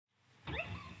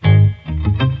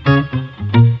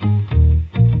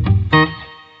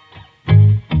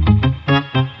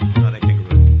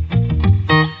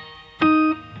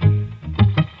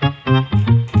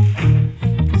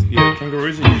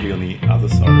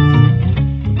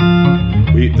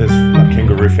There's like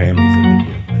kangaroo families that live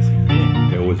here, basically. Yeah.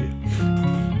 They're always here.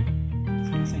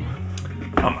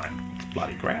 Oh man, it's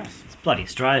bloody grouse. It's bloody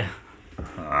Australia.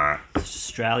 It's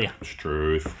just Australia. It's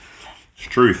truth. It's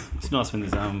truth. It's nice when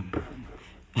there's Have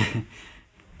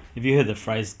you heard the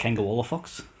phrase kangaroo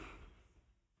fox?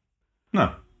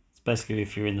 No. It's basically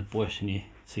if you're in the bush and you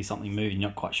see something move, you're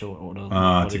not quite sure what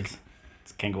it is.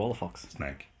 It's kangaroo fox.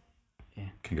 Snake. Yeah.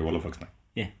 Kangaroo fox snake.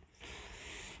 Yeah.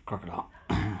 Crocodile.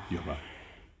 You're right.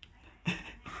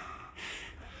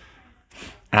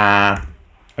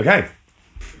 Okay.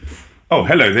 Oh,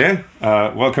 hello there.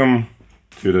 Welcome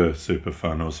to the Super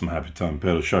Fun, Awesome, Happy Time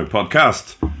Pedal Show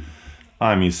podcast.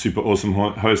 I'm your super awesome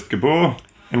host, Gabor.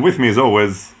 And with me, as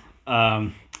always...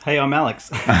 Hey, I'm Alex.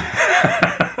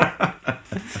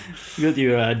 You got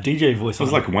your DJ voice on.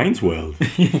 It was like Wayne's World.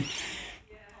 You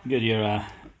got your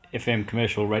FM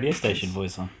commercial radio station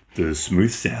voice on. The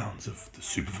smooth sounds of the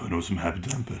Super Fun, Awesome, Happy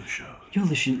Time Pedal Show. You're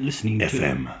listening to...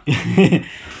 FM.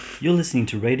 You're listening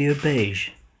to Radio Beige.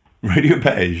 Radio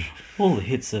Beige. All the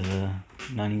hits of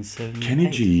 1978. Kenny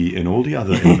G and all the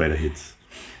other elevator hits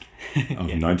of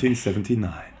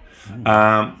 1979.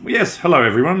 Yes, hello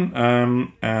everyone. How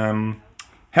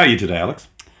are you today, Alex?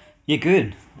 Yeah,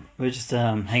 good. We're just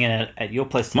hanging out at your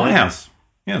place today. My house.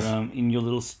 Yes. In your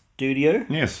little studio.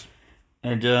 Yes.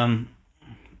 And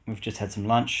we've just had some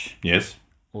lunch. Yes.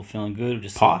 All feeling good. We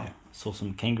just pie. Saw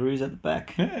some kangaroos at the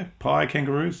back. Yeah, pie,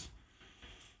 kangaroos.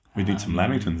 We did some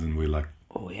lamingtons and we're like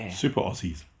super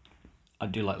Aussies. I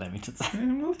do like lamingtons.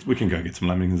 Yeah, well, we can go get some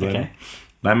lamingtons later.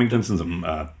 Lamingtons and some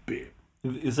beer.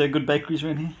 Is there good bakeries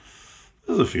around here?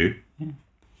 There's a few. Yeah.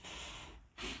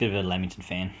 Bit of a lamington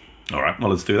fan. All right, well,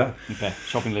 let's do that. Okay,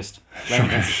 shopping list.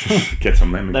 Lamingtons. Get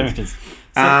some lamingtons.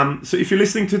 So if you're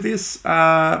listening to this,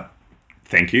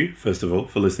 thank you, first of all,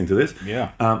 for listening to this.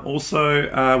 Yeah.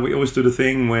 Also, we always do the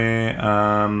thing where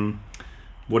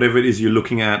whatever it is you're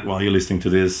looking at while you're listening to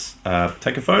this,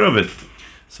 take a photo of it.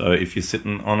 So if you're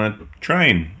sitting on a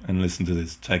train and listen to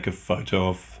this, take a photo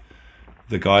of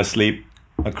the guy asleep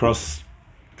across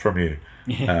from you.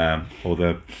 Yeah. Or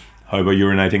the hobo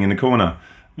urinating in the corner.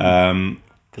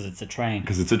 Because it's a train.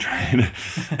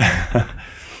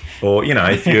 Or, you know,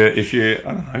 if you're,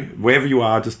 I don't know, wherever you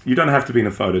are, just, you don't have to be in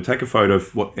a photo. Take a photo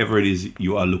of whatever it is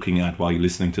you are looking at while you're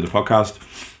listening to the podcast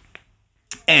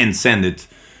and send it.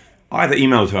 Either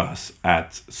email to us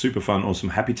at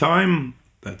superfunawesomehappytime,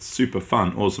 that's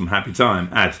superfunawesomehappytime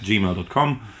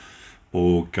 @gmail.com,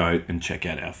 or go and check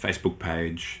out our Facebook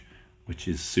page, which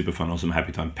is Super Fun Awesome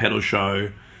Happy Time Pedal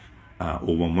Show,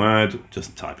 all one word.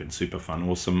 Just type in Super Fun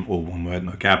Awesome, all one word,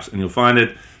 no gaps, and you'll find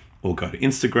it. Or go to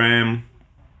Instagram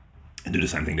and do the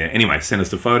same thing there. Anyway, send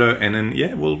us the photo, and then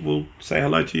we'll say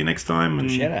hello to you next time and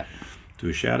do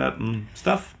a shout out and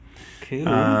stuff. Cool.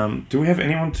 Do we have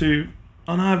anyone to?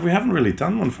 Oh no, we haven't really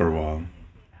done one for a while.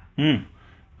 I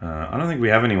don't think we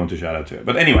have anyone to shout out to.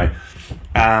 But anyway,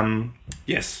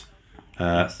 yes.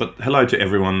 But hello to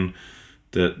everyone,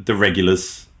 the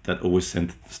regulars that always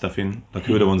send stuff in. Like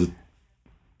who are the ones that,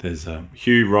 there's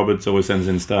Hugh Roberts always sends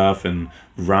in stuff, and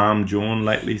Ram John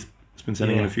lately has been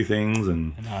sending in a few things,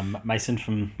 and Mason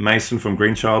from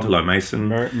Greenchild. Hello,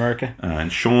 Mason. America.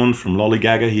 And Sean from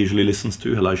Lollygagger. He usually listens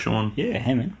too. Hello, Sean. Yeah,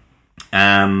 hey man.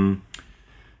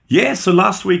 So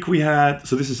last week we had,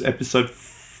 so this is episode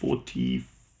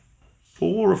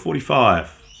 44 or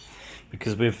 45.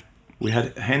 Because we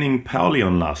had Henning Pauli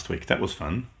on last week. That was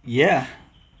fun. Yeah.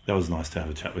 That was nice to have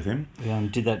a chat with him.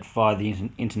 Did that via the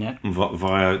internet.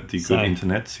 Via the good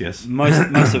internets, yes. Most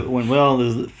of it went well.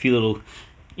 There's a few little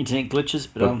internet glitches,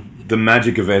 but the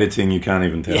magic of editing, you can't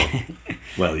even tell. Yeah.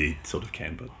 Well, you sort of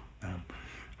can, but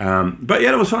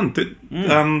yeah, it was fun. It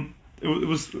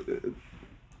was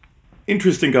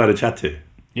interesting guy to chat to.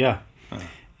 Yeah.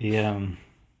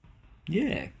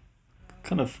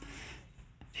 Kind of.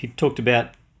 He talked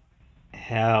about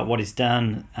what he's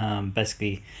done,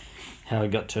 basically how he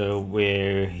got to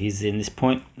where he's in this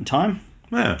point in time.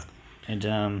 Yeah. And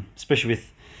especially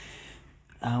with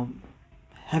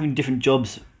having different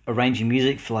jobs arranging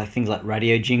music for like things like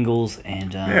radio jingles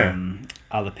and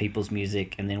other people's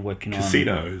music, and then working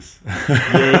casinos.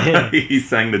 Yeah. He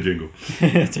sang the jingle.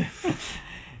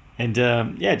 And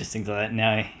just things like that.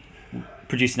 Now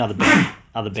producing other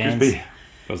bands.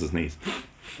 Plus his knees.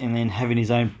 And then having his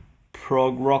own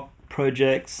prog rock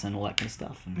projects and all that kind of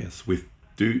stuff. Yes, with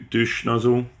Douche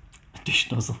Nozzle. Douche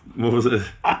Nozzle. What was it? Is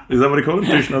that what he called him?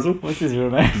 Douche Nozzle? What's his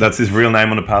real name? That's his real name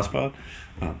on the passport.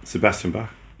 Sebastian Bach.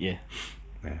 Yeah.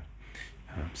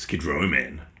 Skid Row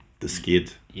Man. The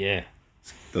Skid. Yeah.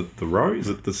 The row? Is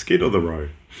it the Skid or the row?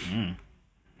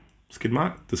 Skid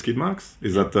mark? The skid marks?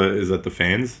 Is that the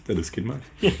fans that are skid marks?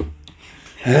 Yeah.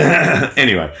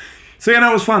 Anyway, so yeah,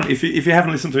 no, it was fun. If you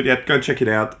haven't listened to it yet, go check it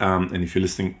out. And if you're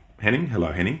listening, Henning,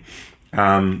 hello Henning.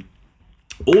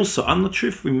 Also, I'm not sure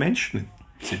if we mentioned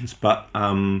it since, but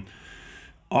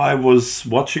I was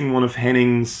watching one of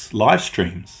Henning's live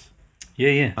streams.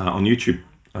 Yeah. On YouTube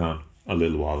a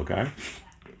little while ago.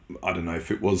 I don't know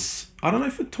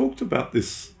if it talked about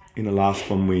this in the last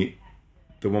one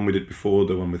the one we did before,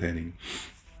 the one with Henning.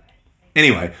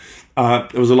 Anyway,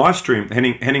 it was a live stream.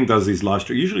 Henning does these live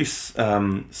streams usually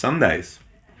Sundays,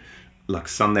 like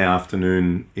Sunday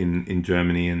afternoon in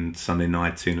Germany and Sunday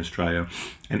nights in Australia,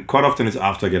 and quite often it's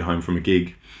after I get home from a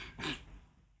gig,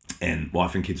 and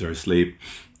wife and kids are asleep,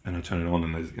 and I turn it on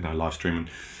and there's live streaming.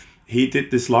 He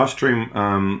did this live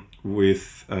stream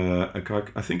with a guy.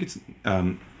 I think it's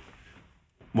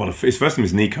his first name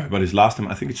is Nico, but his last name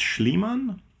I think it's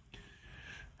Schliemann.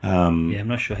 I'm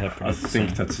not sure how to pronounce it. I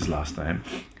think that's his last name.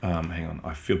 Hang on,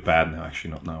 I feel bad now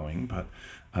actually not knowing, but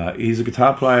he's a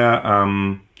guitar player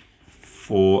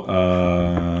for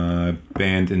a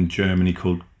band in Germany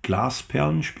called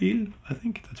Glasperlenspiel. I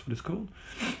think that's what it's called.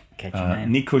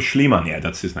 Nico Schliemann, yeah,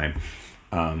 that's his name.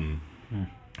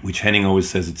 Which Henning always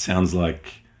says it sounds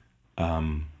like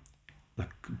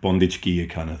bondage gear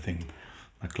kind of thing,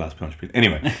 like Glasperlenspiel.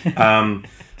 Anyway,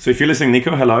 so if you're listening,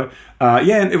 Nico, hello.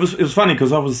 And it was funny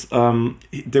because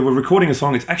they were recording a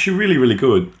song. It's actually really, really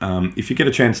good. If you get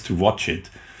a chance to watch it,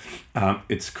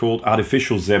 it's called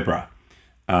Artificial Zebra.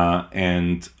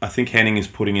 And I think Henning is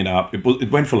putting it up.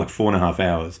 It went for like 4.5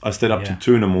 hours. I stayed up to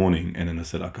 2 a.m, and then I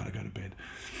said, I gotta go to bed.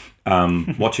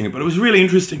 Watching it. But it was really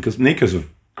interesting because Nico's a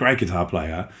great guitar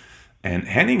player. And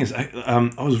Henning is, I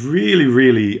was really,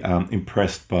 really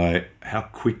impressed by how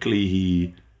quickly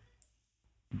he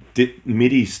did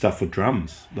MIDI stuff for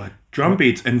drums, like drum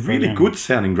beats and really good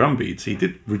sounding drum beats. He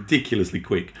did ridiculously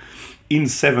quick in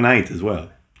 7/8 as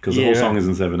well, because the whole song is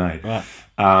in 7/8. Right.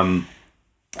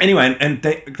 Anyway, and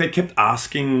they kept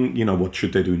asking, what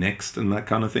should they do next and that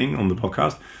kind of thing on the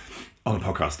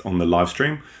live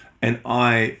stream. And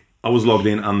I was logged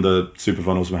in under Super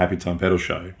Fun Awesome Happy Time Pedal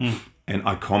Show. And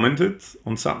I commented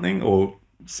on something or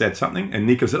said something, and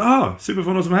Nico said, Super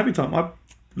Fun Awesome Happy Time.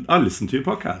 I listened to your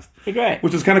podcast. Great.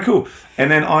 Which was kind of cool. And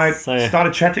then I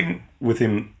started chatting with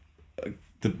him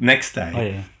the next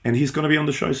day. And he's going to be on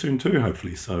the show soon too,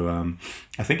 hopefully. So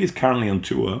I think he's currently on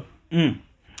tour. And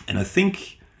I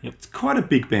think it's quite a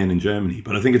big band in Germany,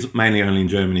 but I think it's mainly only in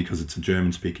Germany because it's a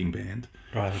German-speaking band.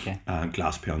 Right, okay.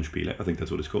 Glasperlenspiel, I think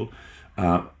that's what it's called.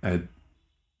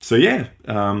 So yeah.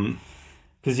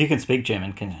 Because you can speak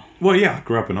German, can you? Well, yeah, I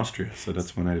grew up in Austria, so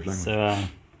that's my native language. So,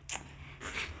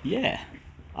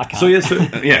 I can't. So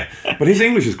but his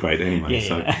English is great anyway.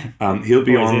 He'll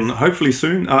be on hopefully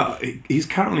soon. He's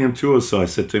currently on tour, so I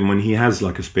said to him when he has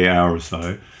like a spare hour or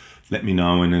so, let me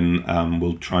know, and then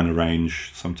we'll try and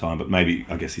arrange some time. But maybe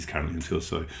I guess he's currently on tour,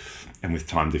 so and with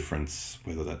time difference,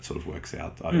 whether that sort of works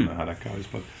out, I don't know how that goes.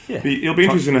 But it'll be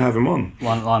interesting to have him on.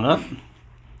 Line up.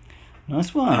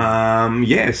 Nice one.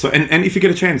 So and if you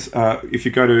get a chance, if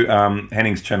you go to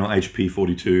Henning's channel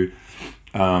HP42,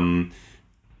 I'm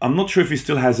not sure if he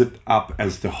still has it up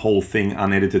as the whole thing,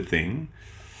 unedited thing,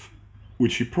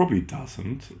 which he probably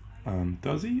doesn't.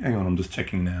 Does he? Hang on, I'm just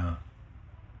checking now.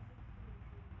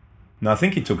 No, I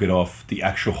think he took it off, the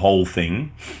actual whole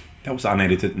thing. That was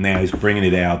unedited. Now he's bringing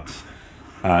it out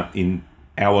in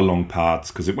hour-long parts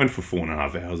because it went for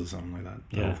 4.5 hours or something like that.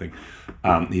 The whole thing.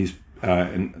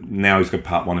 And now he's got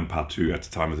part 1 and part 2 at the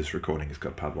time of this recording. He's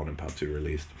got part 1 and part 2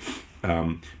 released.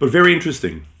 But very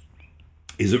interesting.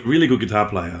 He's a really good guitar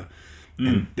player.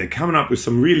 And they're coming up with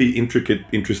some really intricate,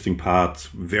 interesting parts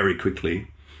very quickly.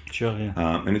 Sure,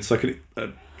 yeah. And it's like a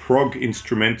prog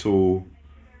instrumental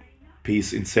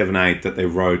piece in 7/8 that they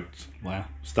wrote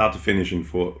start to finish in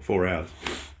 4 hours.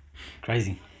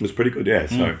 Crazy. It was pretty good, yeah.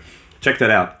 So check that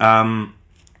out.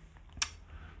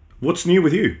 What's new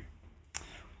with you?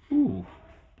 Ooh,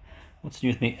 what's new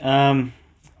with me?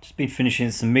 Just been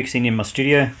finishing some mixing in my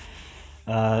studio.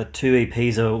 2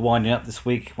 EPs are winding up this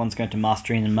week. One's going to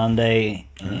mastering on Monday,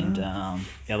 and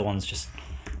the other one's just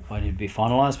waiting to be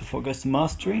finalised before it goes to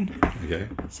mastering. Okay.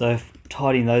 So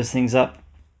tidying those things up.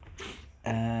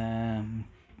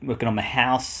 Working on my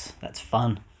house. That's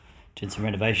fun. Doing some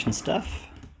renovation stuff.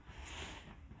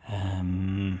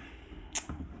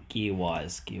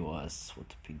 Gear-wise. What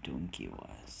have I been doing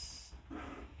gear-wise?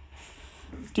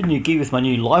 Did a new gig with my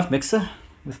new live mixer.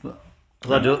 I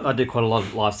do quite a lot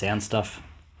of live sound stuff.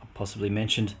 I possibly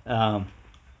mentioned. So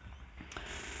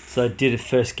I did a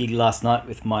first gig last night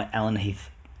with my Allen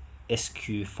Heath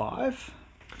SQ5,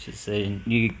 which is a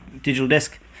new digital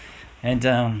desk,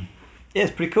 and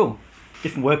it's pretty cool.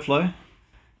 Different workflow,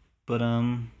 but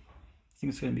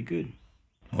think it's going to be good.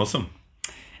 Awesome.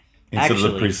 Instead of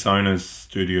the PreSonus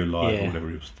Studio Live Yeah. or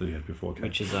whatever it was that you had before. Okay.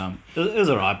 Which is it was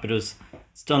alright, but it's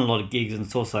done a lot of gigs, and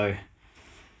it's also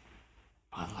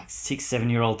like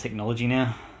 6-7-year-old technology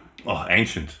now. Oh,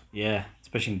 ancient. Yeah,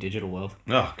 especially in the digital world.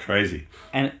 Oh, crazy.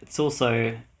 And it's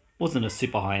also wasn't a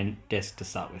super high end desk to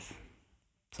start with,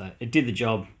 so it did the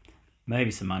job.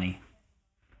 Maybe some money.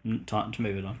 Time to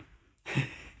move it on.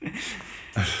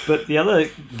 But the other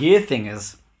gear thing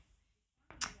is,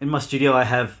 in my studio I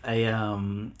have a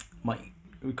my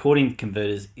recording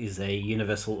converters is a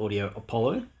Universal Audio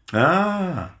Apollo.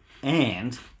 Ah.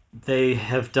 And they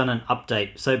have done an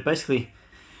update. So basically,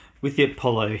 with the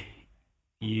Apollo,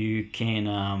 you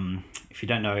can, if you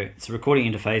don't know, it's a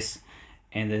recording interface,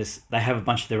 and they have a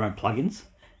bunch of their own plugins.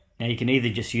 Now you can either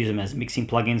just use them as mixing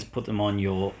plugins, put them on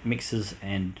your mixers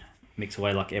and mix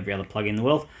away like every other plugin in the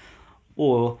world,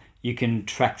 or you can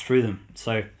track through them.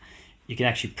 So you can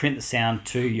actually print the sound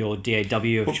to your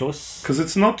DAW of choice. Because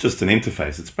it's not just an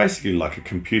interface; it's basically like a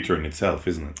computer in itself,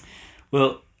 isn't it?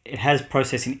 Well, it has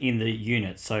processing in the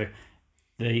unit, so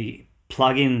the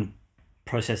plug-in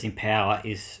processing power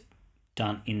is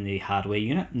done in the hardware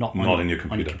unit, not in your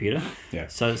computer. On your computer. Yeah.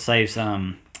 So it saves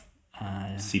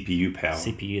CPU power.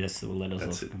 CPU. That's the letters I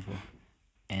was looking for.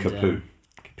 And, Kapoo.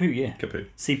 Kapoo, yeah. Kapoo.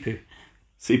 CPoo.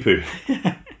 CPoo.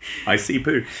 I see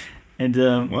poo. And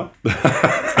What?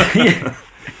 yeah.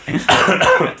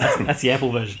 that's the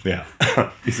Apple version. Yeah.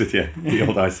 Is it? Yeah. The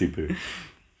old I see poo.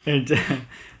 And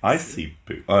I see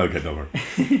poo. Oh, okay, don't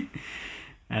worry.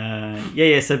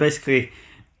 yeah. So basically,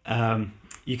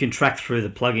 you can track through the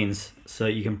plugins, so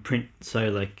you can print. So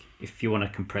like, if you want a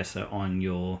compressor on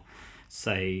your,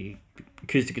 say,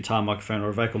 acoustic guitar microphone or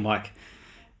a vocal mic,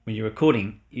 when you're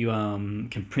recording, you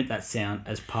can print that sound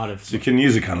as part of. So you can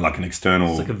use it kind of like an external,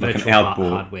 it's like a like virtual an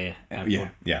outboard. hardware.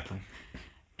 Yeah.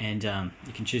 And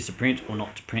you can choose to print or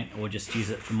not to print, or just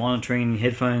use it for monitoring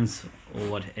headphones or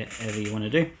whatever you want to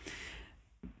do.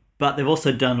 But they've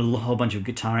also done a whole bunch of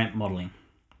guitar amp modeling.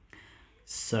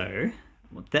 So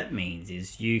what that means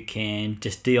is you can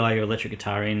just DI your electric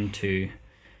guitar into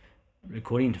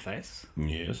recording interface.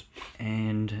 Yes.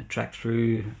 And track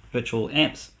through virtual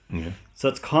amps. Yeah. So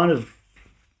it's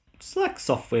like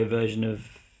software version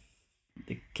of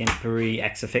the Kempery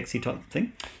Axefexy type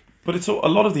thing. But it's a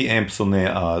lot of the amps on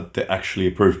there they're actually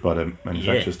approved by the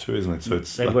manufacturers too, isn't it? So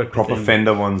it's like proper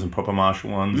Fender ones and proper Marshall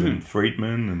ones and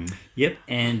Friedman and yep,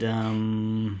 and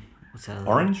what's that?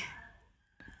 Orange?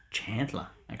 Chandler,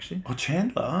 actually. Oh,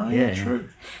 Chandler. Oh, yeah, true.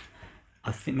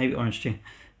 I think maybe Orange too.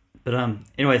 But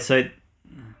anyway, so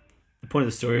the point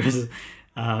of the story was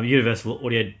Universal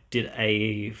Audio did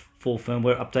a full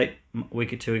firmware update a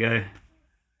week or two ago,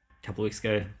 a couple of weeks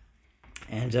ago,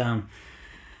 and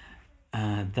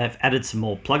they've added some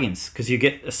more plugins because you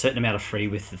get a certain amount of free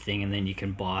with the thing, and then you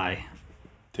can buy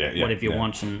whatever you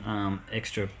want and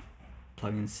extra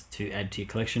plugins to add to your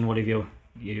collection, whatever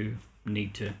you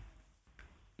need to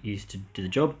use to do the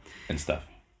job and stuff.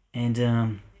 And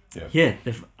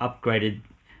they've upgraded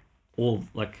all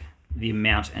like the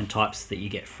amount and types that you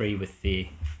get free with the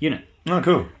unit. Oh,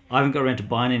 cool. I haven't got around to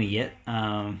buying any yet.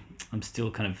 I'm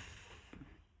still kind of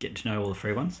getting to know all the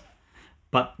free ones.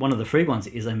 But one of the free ones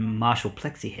is a Marshall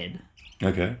Plexi head.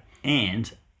 Okay.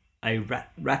 And a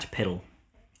rat pedal.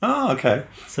 Oh, okay.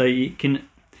 So you can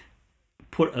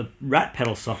put a rat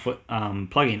pedal software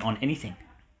plugin on anything.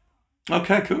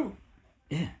 Okay, cool.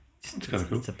 Yeah. That's kind of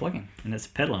cool. It's a plugin. And it's a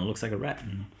pedal and it looks like a rat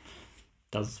and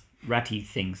does ratty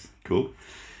things. Cool.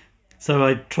 So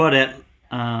I tried out,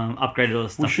 upgraded all the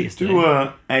stuff yesterday. We should do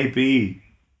a A/B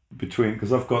between,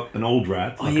 because I've got an old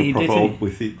rat, a proper old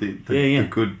with the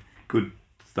good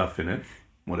stuff in it,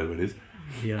 whatever it is.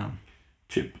 Yeah.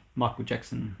 Chip. Michael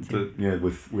Jackson.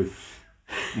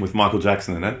 With Michael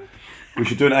Jackson in it. We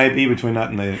should do an A/B between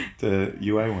that and the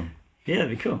UA one. Yeah,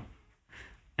 that'd be cool.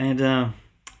 And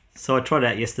so I tried it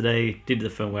out yesterday, did the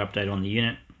firmware update on the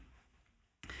unit,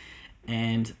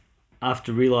 and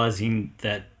after realising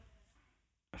that,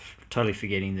 totally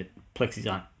forgetting that Plexis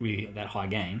aren't really that high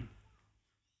gain,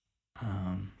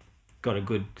 got a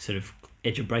good sort of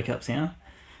edge of breakup sound,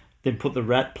 then put the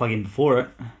rat plug-in before it,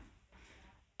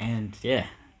 and yeah,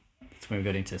 that's when we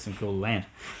got into some cool land.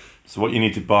 So what you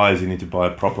need to buy is a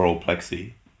proper old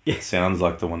Plexi. Yeah. It sounds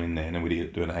like the one in there, and then we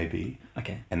do an A/B.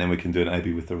 Okay. And then we can do an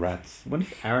A/B with the rats. I wonder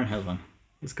if Aaron has one.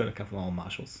 He's got a couple of old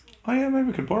Marshalls. Oh yeah, maybe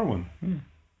we could borrow one. Yeah.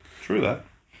 True that.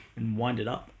 And wind it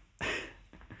up.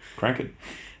 Crank it.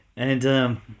 And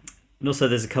also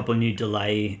there's a couple of new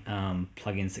delay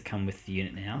plugins that come with the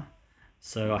unit now.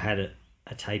 So I had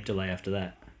a tape delay after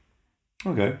that.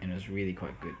 Okay. And it was really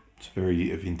quite good. It's very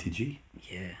vintagey.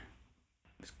 Yeah.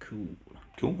 It's cool.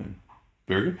 Cool, man.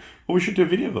 Very good. Well, we should do a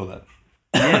video about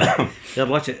that. Yeah, I'd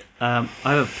like to. I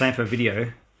have a plan for a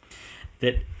video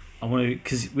that I want to,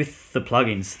 because with the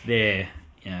plugins, they're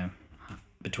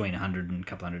between $100 and a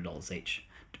couple $100 each,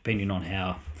 depending on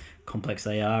how complex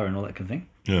they are and all that kind of thing.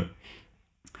 Yeah.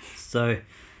 So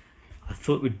I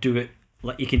thought we'd do it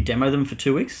like you can demo them for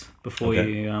 2 weeks before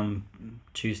you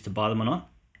choose to buy them or not,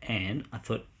 and I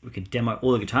thought we could demo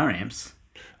all the guitar amps.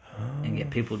 And get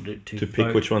people to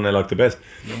pick which one they like the best.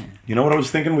 Yeah. You know what I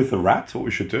was thinking with the Rat? What we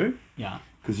should do? Yeah.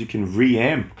 Because you can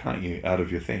reamp, can't you, out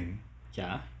of your thing?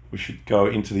 Yeah. We should go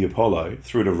into the Apollo,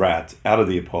 through the Rat, out of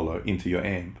the Apollo, into your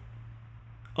amp.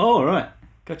 Oh, right.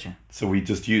 Gotcha. So we're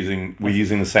using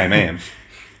the same amp.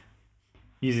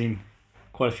 Using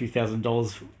quite a few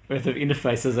 $1,000s worth of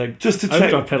interface as a just to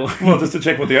overdrive check, pedal. Well, just to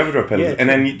check what the overdrive pedal is. And true.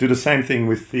 then you do the same thing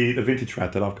with the vintage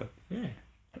Rat that I've got.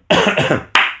 Yeah.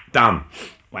 Done.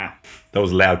 Wow. That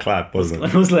was a loud clap, wasn't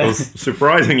it? It was loud. It was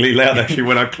surprisingly loud, actually,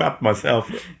 when I clapped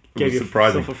myself. It Gave was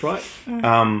surprising. yourself a fright.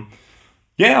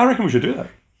 Yeah, I reckon we should do that.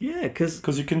 Yeah,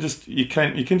 because you can just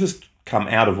come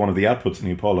out of one of the outputs in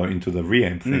the Apollo into the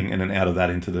reamp thing, and then out of that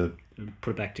into the...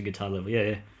 Put it back to guitar level,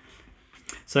 yeah.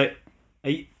 So,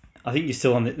 I think you're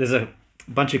still on... There's a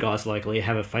bunch of guys locally who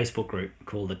have a Facebook group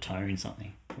called the Tone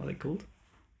something. What are they called?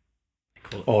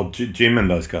 Jim and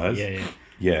those guys? Yeah.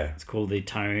 Yeah. It's called the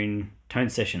Tone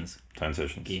Sessions. Tone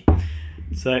Sessions. Yeah.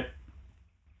 So,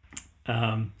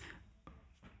 some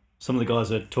of the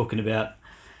guys are talking about...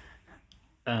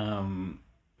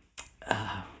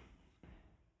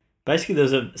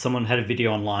 basically, someone had a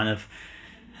video online of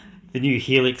the new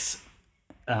Helix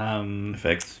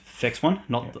effects one,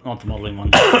 not the modelling one,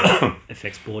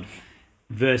 effects board,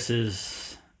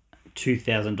 versus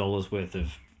 $2,000 worth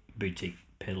of boutique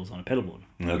pedals on a pedal board.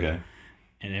 Okay.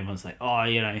 And everyone's like, oh,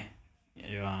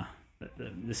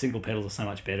 the single pedals are so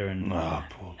much better, and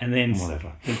and then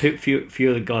whatever. A few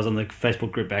of the guys on the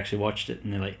Facebook group actually watched it,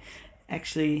 and they're like,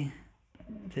 actually,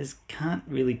 can't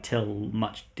really tell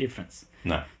much difference.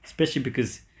 No, especially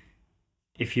because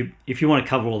if you want to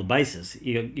cover all the bases,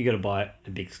 you got to buy a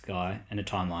big Sky and a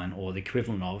Timeline or the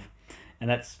equivalent of, and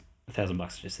that's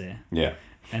 $1,000 just there. Yeah,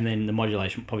 and then the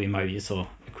modulation probably Mobius or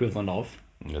equivalent of.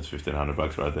 That's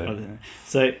 $1,500 right there.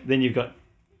 So then you've got,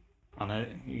 I don't know,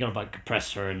 you got to buy a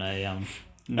compressor and a and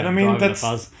I mean that's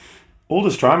fuzz. All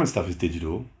the Strymon stuff is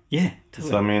digital. Yeah,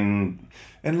 totally. So I mean,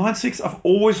 and Line 6, I've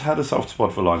always had a soft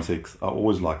spot for Line 6. I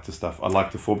always liked the stuff. I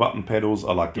like the 4-button pedals.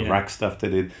 I like the rack stuff they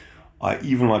did. I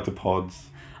even like the pods.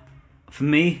 For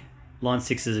me, Line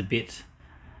 6 is a bit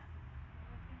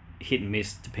hit and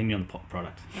miss depending on the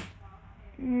product.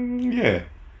 Yeah.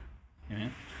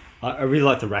 I really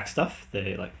like the rack stuff.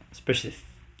 They like, especially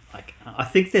I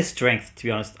think their strength, to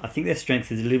be honest,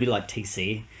 is a little bit like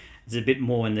TC. It's a bit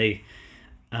more in the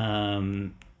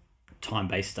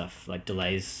time-based stuff, like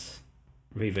delays,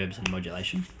 reverbs, and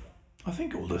modulation. I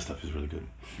think all this stuff is really good.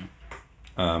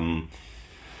 But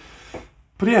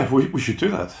yeah, we should do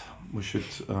that. We should.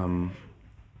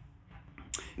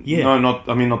 Yeah.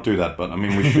 Not do that, but I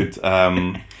mean we should.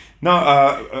 I'm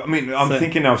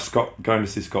thinking of going to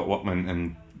see Scott Watman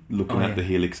and looking at the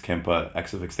Helix Kemper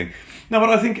Axifix thing. No, but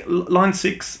I think Line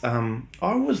 6. I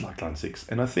always liked Line 6,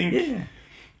 and I think. Yeah.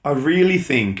 I really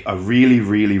think, and I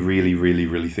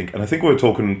think we were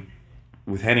talking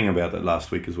with Henning about that last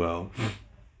week as well,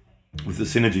 with the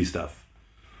Synergy stuff.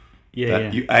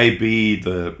 You A/B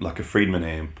like a Friedman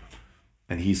amp,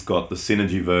 and he's got the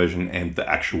Synergy version and the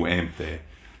actual amp there.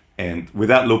 And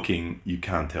without looking, you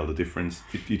can't tell the difference.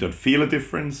 You don't feel a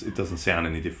difference. It doesn't sound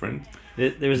any different.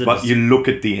 But you look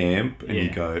at the amp and you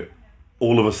go,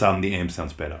 all of a sudden the amp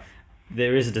sounds better.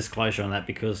 There is a disclosure on that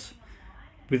because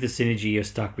with the Synergy, you're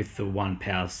stuck with the one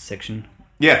power section.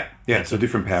 Yeah, it's a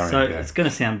different power amp. So it's going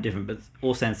to sound different, but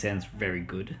all sounds very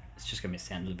good. It's just going to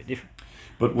sound a little bit different.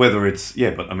 But whether it's...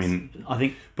 Yeah, but I mean... I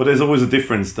think... But there's always a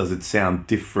difference. Does it sound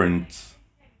different...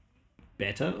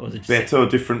 Better? Or is it just better or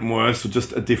different, worse, or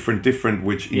just a different,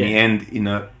 which in the end,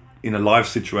 in a live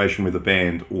situation with a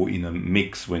band or in a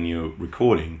mix when you're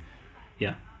recording...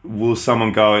 Yeah. Will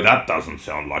someone go, that doesn't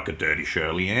sound like a Dirty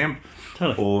Shirley amp?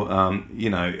 Totally. Or,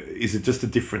 is it just a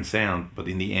different sound, but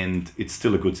in the end, it's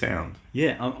still a good sound?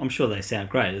 Yeah, I'm sure they sound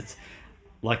great. It's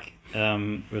like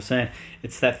we were saying,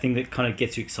 it's that thing that kind of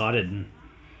gets you excited. And,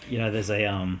 there's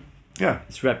a...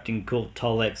 It's wrapped in cool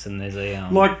Tolex, and there's a...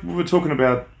 like, we were talking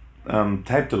about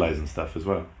tape delays and stuff as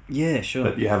well. Yeah, sure.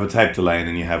 That you have a tape delay, and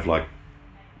then you have, like,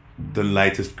 the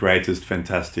latest, greatest,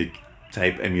 fantastic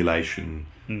tape emulation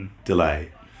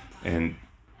delay. And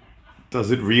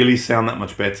does it really sound that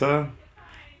much better?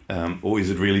 Or is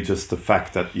it really just the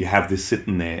fact that you have this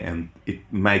sitting there and it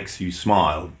makes you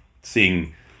smile,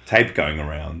 seeing tape going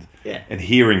around, Yeah. and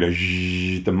hearing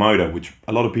the motor, which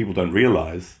a lot of people don't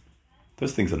realize,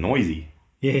 those things are noisy.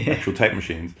 Yeah. Actual tape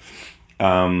machines,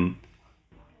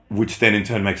 which then in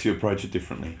turn makes you approach it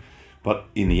differently. But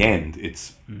in the end,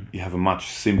 it's you have a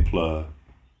much simpler.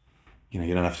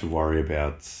 You don't have to worry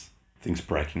about things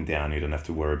breaking down. You don't have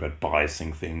to worry about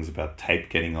biasing things, about tape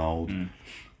getting old.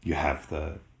 You have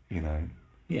the,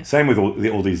 same with all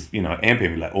these,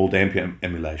 old amp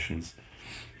emulations.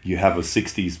 You have a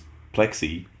 60s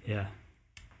Plexi. Yeah.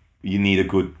 You need a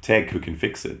good tech who can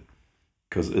fix it,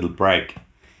 because it'll break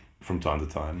from time to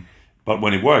time. But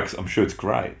when it works, I'm sure it's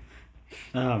great.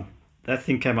 That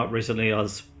thing came up recently. I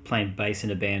was playing bass in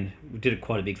a band. We did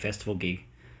quite a big festival gig,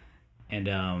 and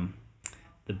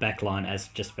the Backline, as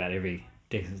just about every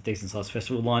decent sized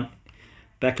festival line,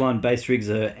 Backline bass rigs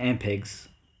are Ampegs,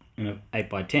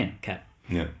 8x10 cap.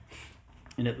 Yeah.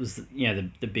 And it was the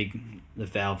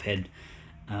valve head,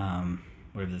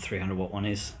 whatever the 300 watt one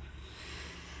is,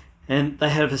 and they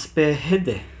have a spare head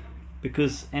there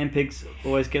because Ampegs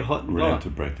always get hot and Really to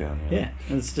break down. Yeah,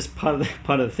 and it's just part of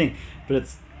the thing, but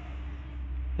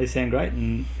they sound great,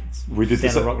 and we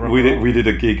did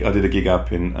a gig. I did a gig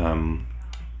up in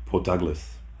Port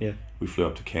Douglas. Yeah, we flew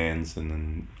up to Cairns and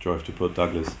then drove to Port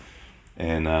Douglas,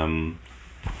 and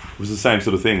it was the same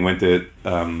sort of thing. Went there.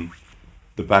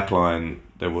 The Backline,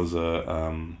 there was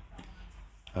a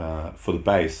for the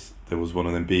bass, there was one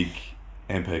of them big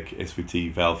Ampeg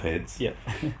SVT valve heads. Yeah.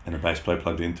 And a bass player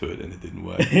plugged into it and it didn't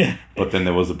work. Yeah. But then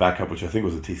there was a backup, which I think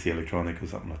was a TC Electronic or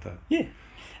something like that. Yeah.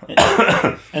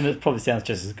 And it probably sounds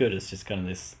just as good. It's just kind of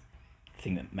this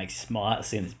thing that makes you smile,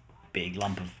 seeing this big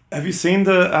lump of. Have you seen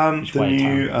the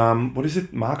new what is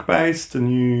it? Mark Bass, the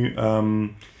new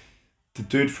the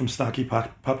dude from Snarky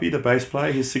Puppy, the bass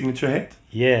player, his signature head.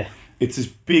 Yeah. It's this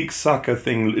big sucker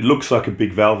thing. It looks like a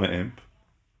big valve amp,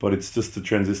 but it's just a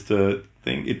transistor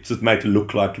thing. It's just made to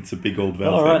look like it's a big old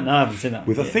valve. Oh, right. No, I haven't seen that.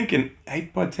 With, I think, an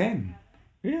 8x10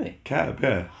 really cab,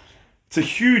 yeah. It's a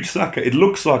huge sucker. It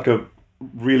looks like a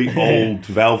really old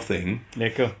valve thing. Yeah,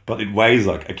 cool. But it weighs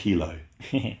like a kilo.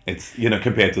 It's,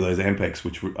 compared to those Ampex,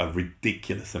 which are a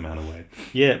ridiculous amount of weight.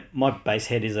 Yeah, my bass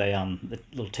head is a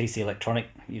little TC Electronic.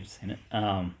 You've seen it.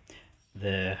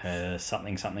 The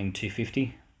something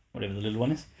 250. Whatever the little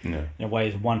one is. Yeah. And it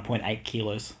weighs 1.8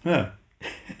 kilos. Yeah. I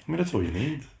mean, that's all you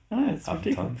need. Oh, it's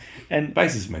ridiculous. And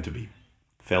bass is meant to be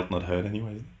felt, not heard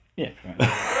anyway. Yeah.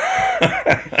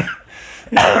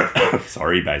 Right.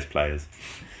 Sorry, bass players.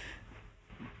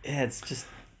 Yeah, it's just...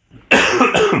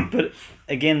 But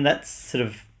again, that's sort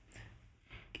of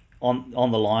on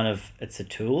the line of it's a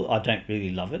tool. I don't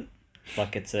really love it.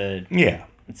 Like it's a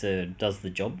does the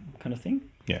job kind of thing.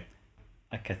 Yeah.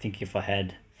 Like I think if I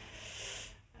had...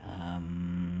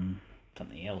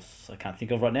 something else I can't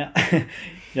think of right now.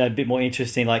 A bit more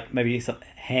interesting, like maybe some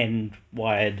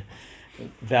hand-wired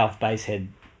valve bass head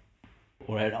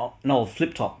or an old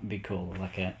flip top would be cool,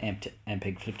 like an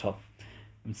Ampeg flip top.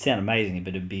 It would sound amazing,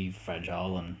 but it'd be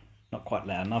fragile and not quite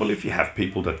loud enough. Well, if you have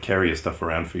people that carry your stuff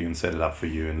around for you and set it up for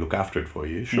you and look after it for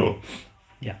you, sure.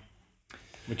 Yeah.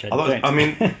 Which I don't. I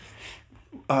mean,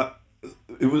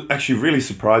 it was actually really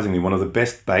surprisingly one of the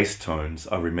best bass tones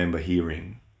I remember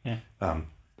hearing. Yeah.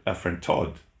 Our friend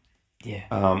Todd. Yeah.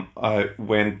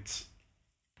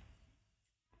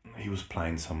 He was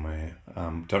playing somewhere.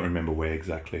 Don't remember where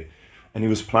exactly. And he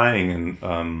was playing,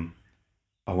 and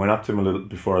I went up to him a little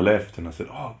before I left, and I said,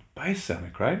 "Oh, bass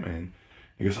sounded great, man."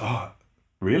 He goes, "Oh,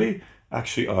 really?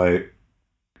 Actually, I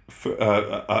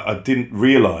didn't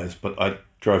realise, but I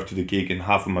drove to the gig, and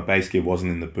half of my bass gear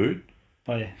wasn't in the boot."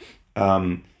 Oh yeah.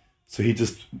 So he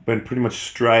just went pretty much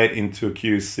straight into a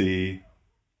QC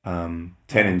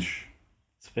 10-inch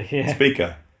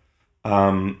speaker,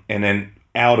 and then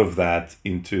out of that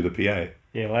into the PA.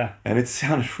 Yeah, wow. And it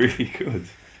sounded really good.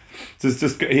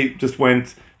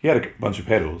 He had a bunch of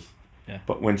pedals,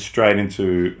 but went straight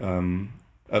into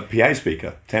a PA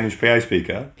speaker, 10-inch PA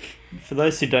speaker. For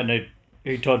those who don't know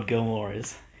who Todd Gilmore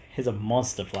is, he's a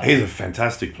monster player. He's a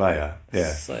fantastic player.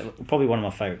 Yeah. So probably one of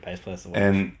my favourite bass players to watch.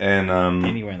 And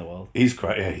anywhere in the world. He's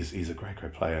great. Yeah, he's a great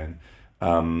player.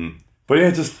 And but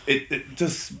yeah, it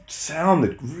just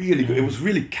sounded really good. It was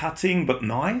really cutting but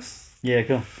nice. Yeah,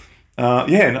 cool.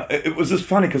 It was just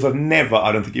funny because I've never,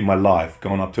 I don't think in my life,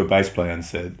 gone up to a bass player and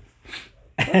said,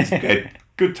 "That's okay,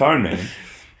 good tone, man."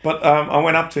 But I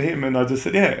went up to him and I just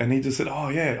said, "Yeah," and he just said, "Oh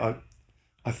yeah,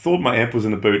 I thought my amp was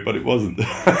in the boot, but it wasn't."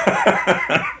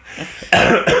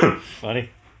 Funny.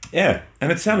 Yeah,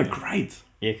 and it sounded great.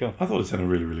 Yeah, cool. I thought it sounded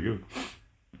really, really good.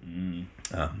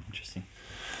 Interesting.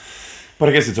 But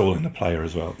I guess it's all in the player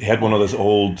as well. He had one of those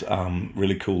old,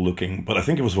 really cool looking, but I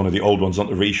think it was one of the old ones, not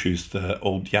the reshoots, the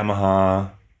old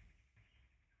Yamaha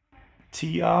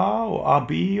TR or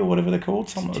RB or whatever they're called.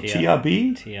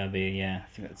 TRB? TRB, yeah. I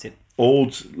think that's it.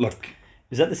 Old, like...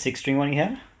 Is that the 6-string one you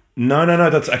had? No.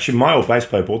 That's actually my old bass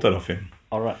player bought that off him.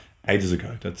 All right. Ages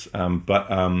ago. That's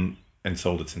and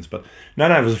sold it since. But no,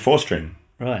 it was a 4-string.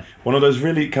 Right. One of those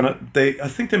really kind of... I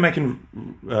think they're making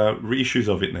reissues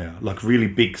of it now. Like really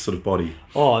big sort of body.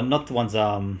 Oh, not the ones...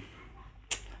 the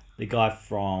guy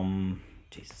from...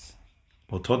 Jesus.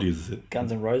 Well, Todd uses it.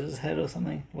 Guns N' Roses had or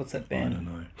something? What's that band?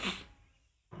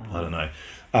 I don't know.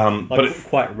 But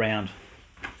quite round.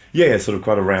 Yeah, sort of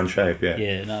quite a round shape, yeah.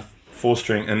 Yeah, no.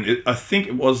 4-string, and I think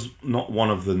it was not one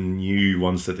of the new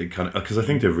ones that they kind of... Because I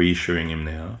think they're reissuing him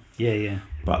now. Yeah.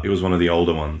 But it was one of the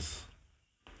older ones.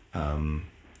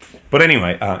 But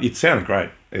anyway, it sounded great.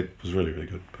 It was really, really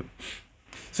good.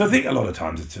 So I think a lot of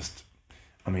times it's just...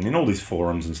 I mean, in all these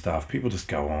forums and stuff, people just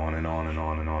go on and on and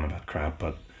on and on about crap,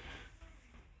 but...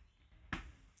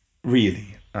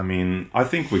 Really, I mean, I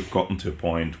think we've gotten to a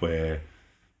point where...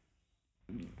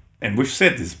 And we've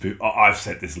said this... I've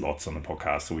said this lots on the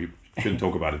podcast, so we shouldn't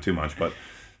talk about it too much, but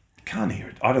can't hear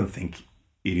it. I don't think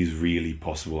it is really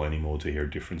possible anymore to hear a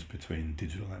difference between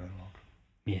digital and analog.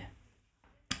 Yeah.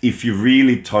 If you're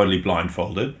really totally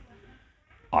blindfolded,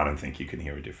 I don't think you can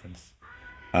hear a difference.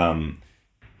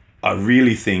 I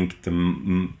really think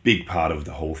the big part of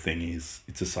the whole thing is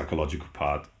it's a psychological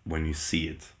part when you see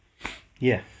it.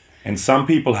 Yeah. And some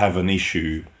people have an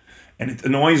issue, and it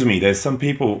annoys me. There's some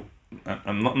people,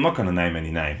 I'm not going to name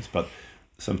any names, but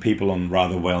some people on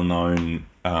rather well-known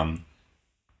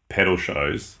pedal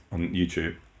shows on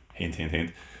YouTube, hint, who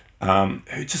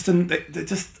they're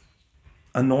just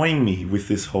annoying me with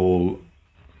this whole,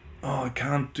 I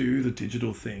can't do the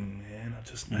digital thing, man.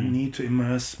 I need to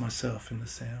immerse myself in the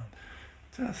sound.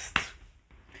 Just,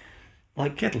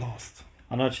 like, get lost.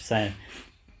 I know what you're saying.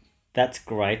 That's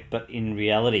great, but in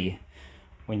reality,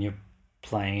 when you're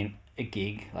playing a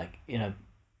gig, like in a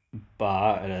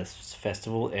bar, at a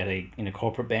festival, in a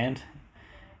corporate band,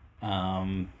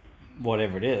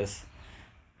 whatever it is,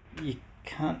 you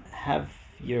can't have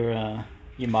your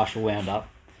Marshall wound up.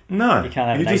 No, you can't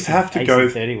have you just have to go.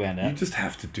 30 wound up. You just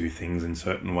have to do things in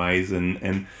certain ways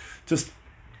and just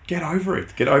get over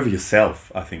it. Get over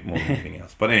yourself, I think, more than anything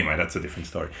else. But anyway, that's a different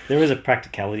story. There is a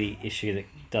practicality issue that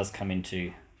does come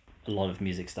into a lot of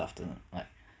music stuff, doesn't it? Like,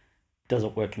 does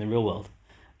it work in the real world?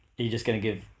 Are you just going to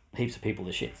give heaps of people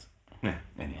the shits? Yeah,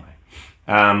 anyway.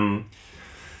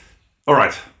 All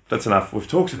right, that's enough. We've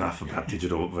talked enough about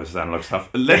digital versus analog stuff.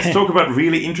 Let's talk about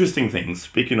really interesting things.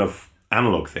 Speaking of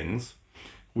analog things,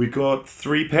 we got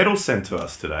 3 pedals sent to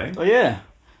us today. Oh, yeah.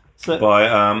 So by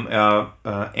our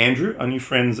Andrew, our new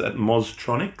friends at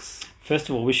Mostronics. First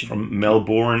of all, we should... From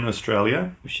Melbourne,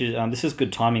 Australia. We should. This is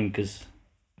good timing because...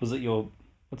 Was it your...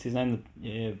 What's his name?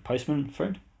 The postman,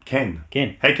 Fred? Ken.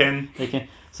 Hey, Ken.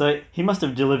 So he must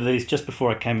have delivered these just before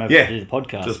I came over to do the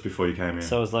podcast. Just before you came in.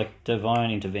 So it was like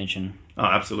divine intervention. Oh,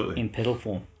 absolutely. In pedal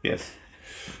form. Yes.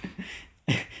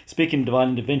 Speaking of divine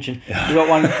intervention, we got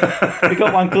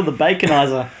one called the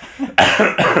Baconizer.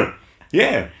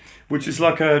 Yeah, which is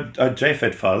like a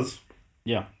JFET fuzz.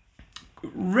 Yeah.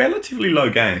 Relatively low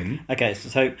gain. Okay,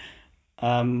 so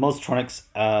Mostronics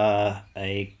are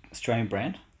a Australian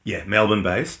brand. Yeah, Melbourne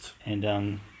based.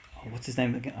 And what's his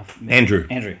name again? Andrew.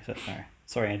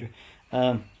 Sorry,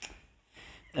 Andrew.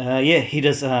 Yeah, he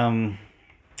does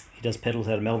pedals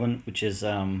out of Melbourne, which is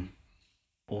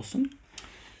awesome.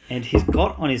 And he's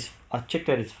got on his... I checked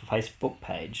out his Facebook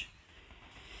page.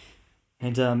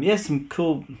 And some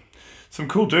cool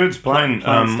dudes playing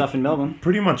stuff in Melbourne.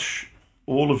 Pretty much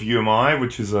all of UMI,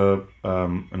 which is an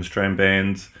Australian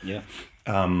band. Yeah.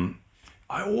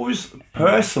 I always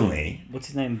personally... What's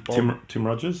his name? Bob, Tim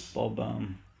Rogers? Bob...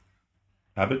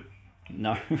 Abbott?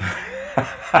 No.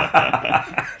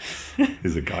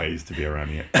 He's a guy who used to be around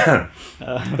here.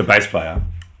 The bass player.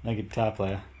 No, guitar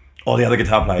player. Oh, the other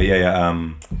guitar player.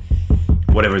 Yeah.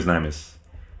 Whatever his name is.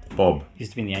 Bob.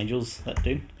 Used to be in the Angels, that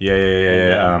dude.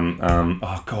 Yeah.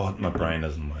 Oh, God, my brain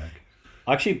doesn't work.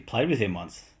 I actually played with him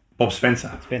once. Bob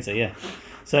Spencer. Yeah.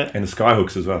 So. And the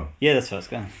Skyhooks as well. Yeah, that's where I was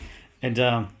going. And did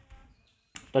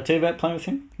I tell you about playing with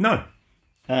him? No.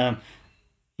 Yeah,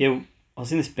 I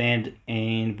was in this band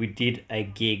and we did a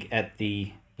gig at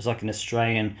it was like an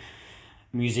Australian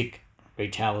Music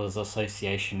Retailers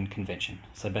Association convention.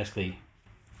 So basically,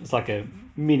 it's like a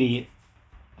mini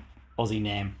Aussie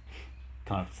NAM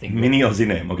kind of thing. Mini Aussie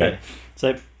NAM, okay. Yeah.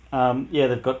 So,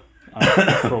 they've got,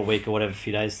 for a week or whatever, a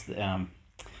few days,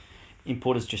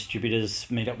 importers, distributors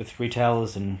meet up with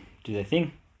retailers and do their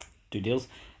thing, do deals.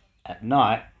 At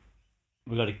night,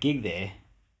 we got a gig there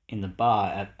in the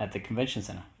bar at the convention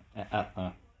centre, at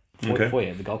the foyer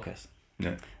of the Gold Coast.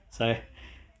 Yeah. So,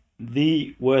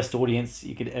 the worst audience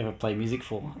you could ever play music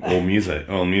for. All music.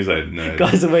 No.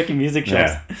 Guys that work in music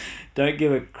shops Yeah. don't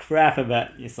give a crap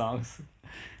about your songs.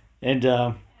 And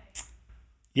Bob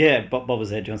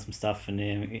was there doing some stuff, and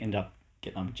then we ended up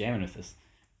getting on jamming with us.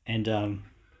 And I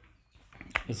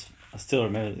still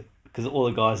remember because all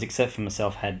the guys except for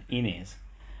myself had in-ears,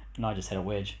 and I just had a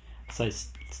wedge. So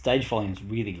stage volume is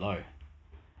really low,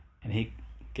 and he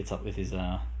gets up with his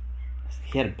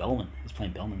he had a Bellman. He was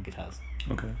playing Bellman guitars.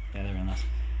 Okay. Yeah, they're real nice.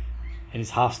 And his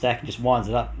half stack and just winds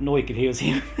it up. And all you could hear was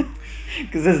him,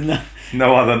 because there's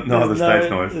no other stage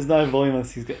noise. There's no volume on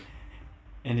this.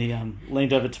 And he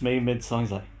leaned over to me mid-song.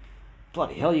 He's like,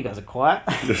 "Bloody hell, you guys are quiet."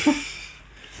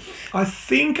 I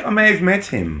think I may have met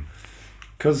him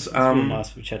because It's really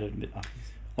nice. We chatted a bit.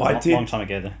 Long time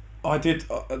ago though. I did.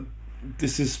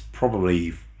 This is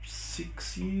probably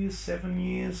 6 years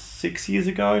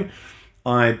ago.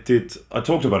 I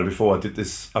talked about it before.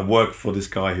 I worked for this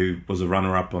guy who was a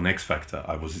runner-up on X Factor.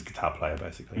 I was his guitar player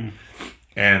basically,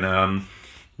 and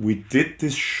we did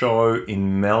this show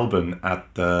in Melbourne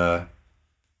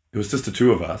it was just the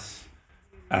two of us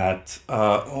at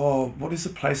what is the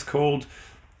place called?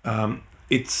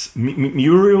 It's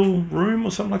Muriel Room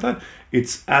or something like that.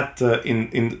 It's at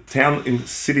in the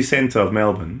city centre of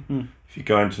Melbourne. If you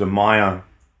go into the Maya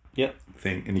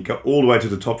thing and you go all the way to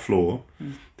the top floor,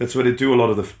 that's where they do a lot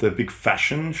of the big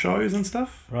fashion shows and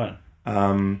stuff. Right.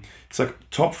 It's like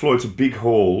top floor. It's a big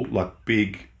hall,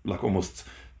 almost.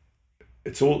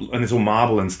 It's all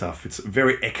marble and stuff. It's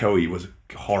very echoey. It was a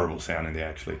horrible sound in there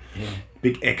actually. Yeah.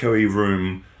 Big echoey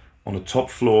room on the top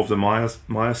floor of the Maya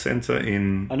Centre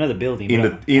in. I know the building.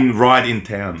 Right in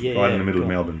town, in the middle of cool.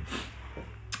 Melbourne.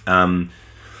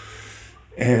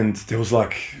 And there was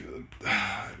like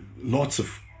lots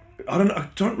of. I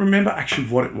don't remember actually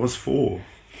what it was for,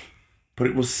 but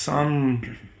it was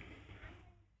some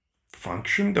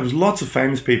function. There was lots of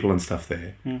famous people and stuff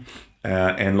there,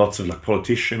 and lots of like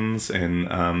politicians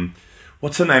and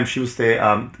what's her name? She was there.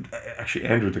 Actually,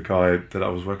 Andrew, the guy that I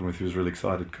was working with, he was really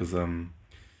excited because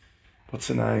what's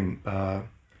her name?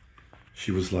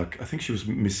 She was like, I think she was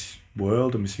Miss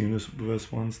World or Miss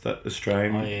Universe once. That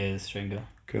Australian. Oh yeah, the Australian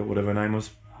girl, whatever her name was.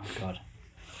 Oh god,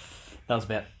 that was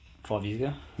about 5 years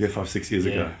ago. Yeah, 5-6 years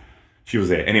ago. She was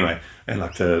there anyway, and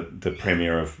like the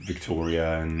premier of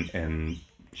Victoria and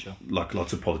sure. Like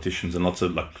lots of politicians and lots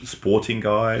of like sporting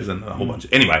guys and a whole bunch.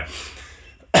 Anyway,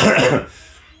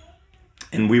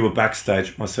 and we were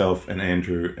backstage, myself and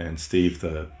Andrew and Steve,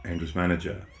 Andrew's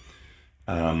manager.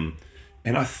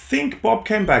 And I think Bob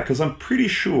came back because I'm pretty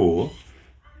sure.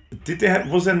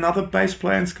 Was there another bass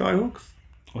player in Skyhooks?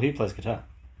 Well, he plays guitar.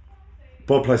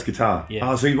 Bob plays guitar.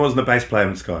 Yeah. So he wasn't a bass player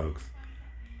in Skyhooks.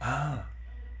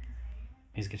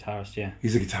 He's a guitarist, yeah.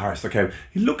 He's a guitarist. Okay,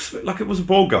 he looks like it was a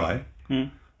bald guy,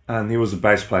 and he was a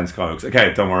bass player in Skyhooks.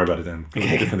 Okay, don't worry about it then. It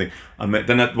was a different thing.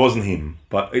 Then that wasn't him,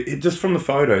 but it just from the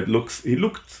photo,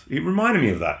 he reminded me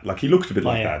of that. Like he looked a bit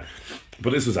like that,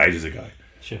 but this was ages ago.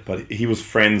 Sure. But he was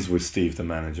friends with Steve, the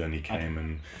manager, and he came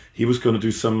and he was going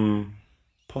to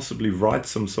possibly write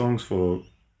some songs for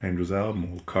Andrew's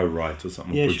album or co-write or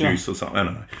something, or produce or something. I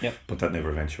don't know. Yep. But that never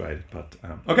eventuated. But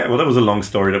okay, well, that was a long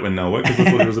story that went nowhere because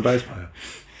I thought he was a bass player.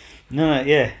 No,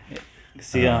 yeah.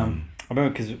 See, I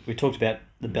remember because we talked about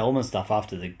the Bellman stuff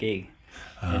after the gig.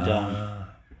 And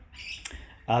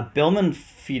Bellman,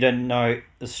 if you don't know,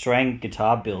 Australian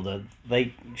guitar builder,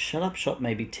 they shut up shop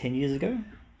maybe 10 years ago.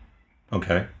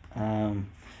 Okay.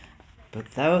 But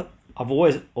I've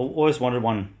always wanted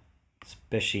one,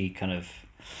 especially kind of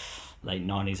late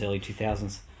 90s, early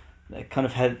 2000s. They kind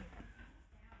of had...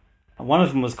 One of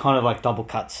them was kind of like double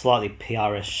cut, slightly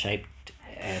PRS shaped.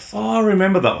 Oh, I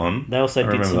remember that one. They also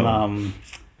did some...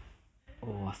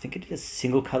 I think it did a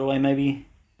single cutaway maybe.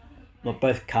 Like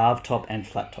both carved top and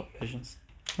flat top versions.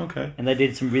 Okay. And they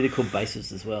did some really cool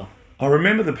basses as well. I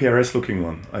remember the PRS looking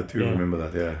one. I do remember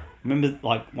that, yeah. Remember,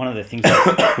 like, one of the things...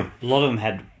 a lot of them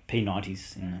had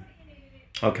P90s in them.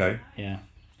 Okay. Yeah.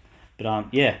 But,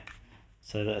 yeah.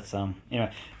 So that's,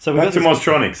 anyway. So back to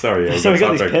Mostronic, sorry. Yeah, so we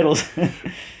got these pedals.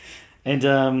 And,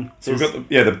 so we've got,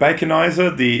 the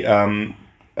Baconizer, the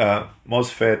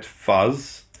MOSFET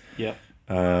Fuzz. Yeah.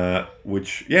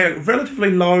 Which, relatively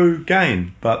low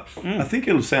gain, but I think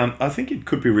it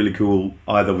could be really cool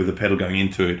either with a pedal going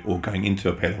into it or going into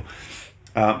a pedal.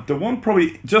 The one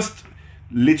probably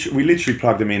we literally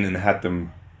plugged them in and had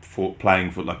them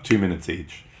playing for like 2 minutes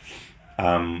each.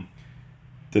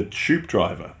 The tube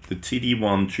driver, the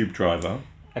TD1 tube driver,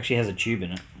 actually has a tube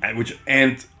in it,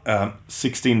 and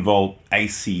 16 volt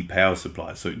AC power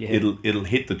supply, so it'll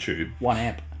hit the tube. 1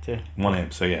 amp too. 1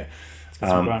 amp, so yeah.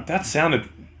 That sounded,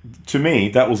 to me,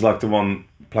 that was like the one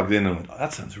plugged in and went, oh,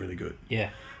 that sounds really good. Yeah,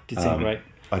 did sound great.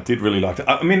 I did really like it.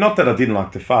 I mean, not that I didn't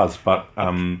like the fuzz, but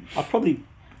I probably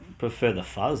prefer the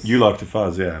fuzz. you like the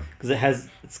fuzz, yeah. Because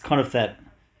it's kind of that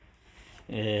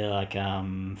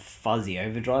fuzzy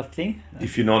overdrive thing.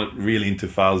 If you're not really into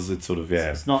fuzz, it's sort of,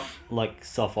 It's not like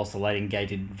self-oscillating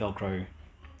gated Velcro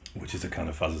which is the kind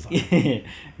of fuzz I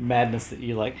madness that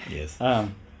you like. Yes.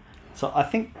 So I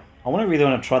think I really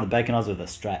want to try the Baconizer with a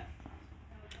Strat.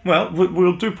 Well,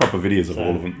 we'll do proper videos of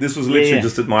all of them. This was literally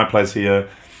just at my place here.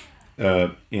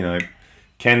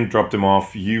 Ken dropped him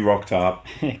off. You rocked up.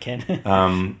 Ken.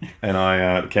 And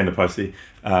I Ken the postie.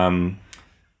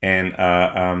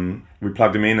 We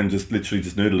plugged him in and just literally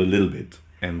just noodled a little bit,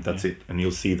 and that's it. And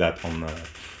you'll see that on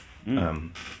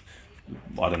the.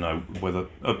 I don't know whether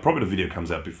probably the video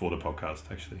comes out before the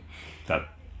podcast. Actually, that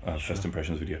first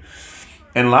impressions video.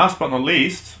 And last but not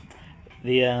least,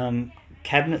 the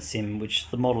cabinet sim, which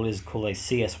the model is called a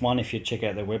CS1. If you check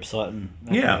out their website and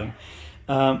that kind of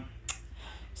thing.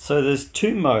 So there's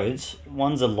two modes.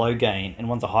 One's a low gain and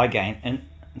one's a high gain, and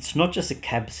it's not just a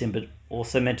cab sim, but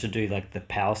also meant to do like the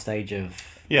power stage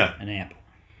of an amp.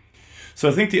 So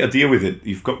I think the idea with it,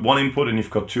 you've got one input and you've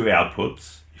got two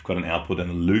outputs. You've got an output and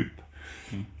a loop.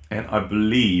 And I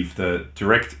believe the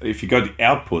direct, if you go to the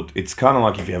output, it's kind of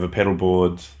like if you have a pedal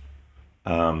board,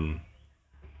 and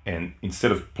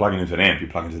instead of plugging into an amp, you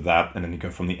plug into that, and then you go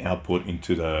from the output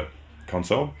into the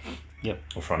console,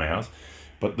 or front of house.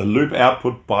 But the loop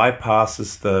output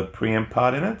bypasses the preamp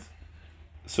part in it.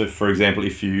 So, for example,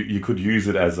 if you could use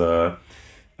it as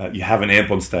you have an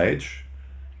amp on stage,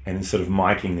 and instead of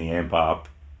miking the amp up,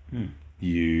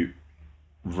 you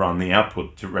run the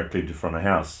output directly to front of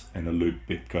house, and the loop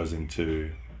bit goes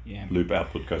into loop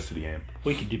output goes to the amp.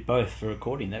 We could do both for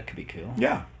recording. That could be cool.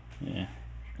 Yeah,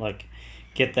 like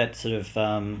get that sort of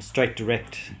straight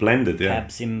direct blended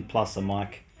cab sim plus a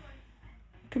mic.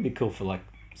 Could be cool for like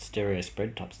stereo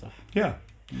spread type stuff. Yeah,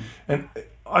 and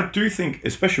I do think,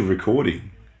 especially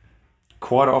recording,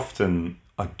 quite often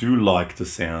I do like the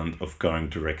sound of going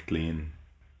directly in.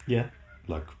 Yeah,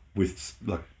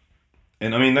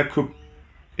 and I mean that could.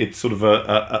 It's sort of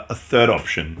a third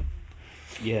option.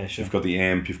 Yeah, sure. You've got the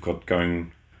amp, you've got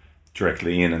going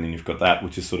directly in, and then you've got that,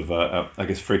 which is sort of I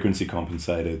guess, frequency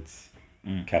compensated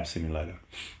cab simulator.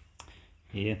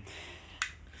 Yeah.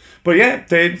 But yeah,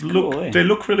 they cool,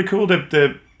 look really cool.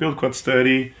 They're built quite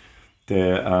sturdy.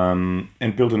 They're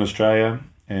and built in Australia,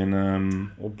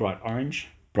 and all bright orange.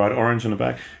 Bright orange on the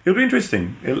back. It'll be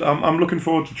interesting. I'm looking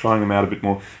forward to trying them out a bit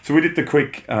more. So we did the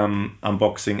quick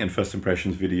unboxing and first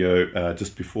impressions video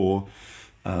just before.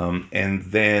 And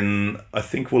then I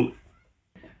think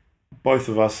both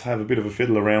of us have a bit of a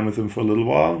fiddle around with them for a little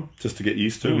while, just to get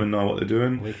used to them and know what they're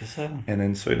doing. A week or so. And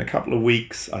then so in a couple of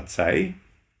weeks, I'd say,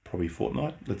 probably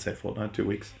fortnight, let's say fortnight, 2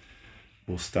 weeks,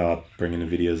 we'll start bringing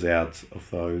the videos out of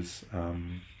those.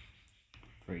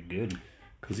 Very good.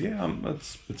 Because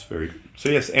it's very good. So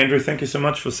yes, Andrew, thank you so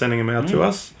much for sending them out to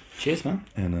us. Cheers, man.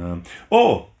 And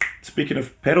speaking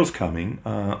of pedals coming,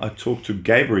 I talked to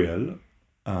Gabriel,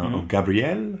 or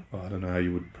Gabriel, I don't know how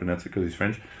you would pronounce it because he's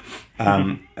French,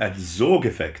 at Zorg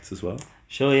Effects as well.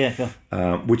 Sure, yeah, cool.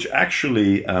 Which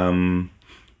actually, I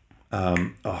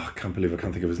can't believe I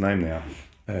can't think of his name now.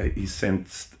 He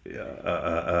sent,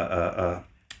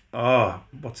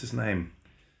 what's his name?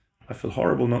 I feel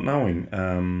horrible not knowing.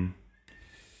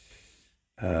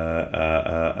 What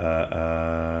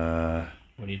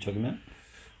are you talking about?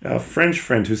 Our French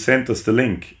friend who sent us the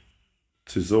link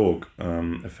to Zorg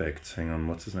Effects. Hang on,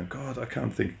 what's his name? God, I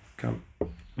can't think.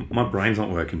 My brain's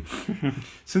not working.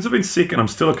 Since I've been sick, and I'm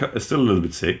still a little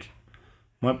bit sick,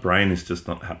 my brain is just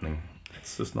not happening.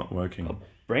 It's just not working. A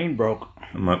brain broke.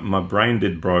 My brain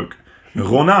did broke.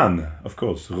 Ronan, of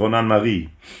course. Ronan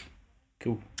Marie.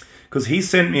 Cool. Because he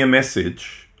sent me a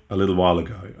message a little while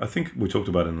ago. I think we talked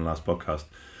about it in the last podcast.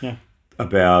 Yeah.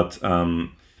 About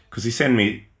because he sent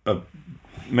me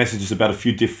messages about a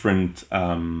few different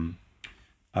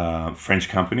French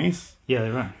companies. Yeah,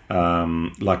 they're right.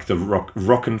 Like the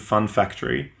Rock and Fun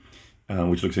Factory,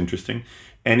 which looks interesting.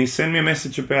 And he sent me a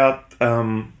message about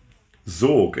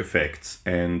Zorg Effects,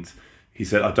 and he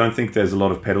said, I don't think there's a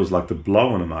lot of pedals like the Blow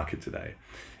on the market today.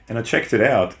 And I checked it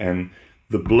out, and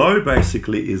the Blow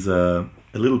basically is a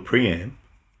little preamp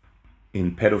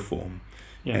in pedal form,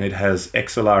 and it has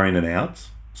XLR in and out,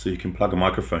 so you can plug a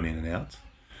microphone in and out.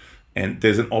 And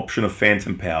there's an option of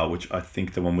phantom power, which I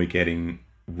think the one we're getting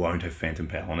won't have phantom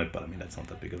power on it, but I mean, that's not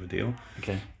that big of a deal.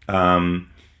 Okay.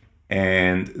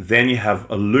 And then you have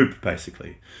a loop,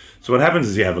 basically. So what happens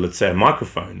is you have, let's say, a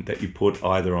microphone that you put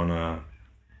either on a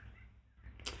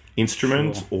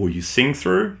instrument or you sing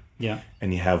through. Yeah.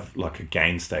 and you have like a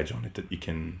gain stage on it that you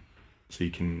can,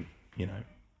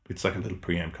 it's like a little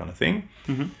preamp kind of thing.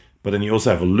 Mm-hmm. But then you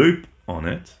also have a loop on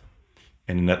it,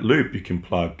 and in that loop you can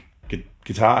plug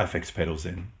guitar effects pedals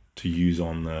in to use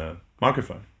on the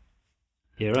microphone.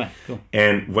 Yeah, right. Cool.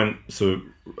 And Ronan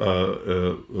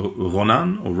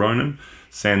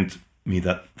sent me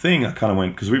that thing, I kind of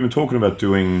went, because we've been talking about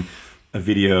doing a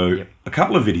video, a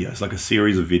couple of videos, like a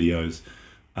series of videos.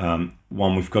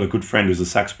 One, we've got a good friend who's a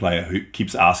sax player who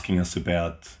keeps asking us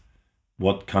about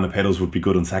what kind of pedals would be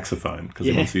good on saxophone, because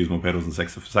he wants to use more pedals on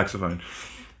saxophone.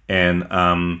 And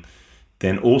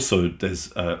then also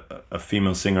there's a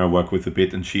female singer I work with a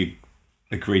bit, and she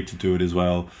agreed to do it as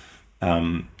well,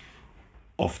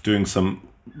 of doing some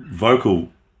vocal,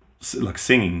 like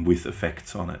singing with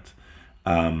effects on it.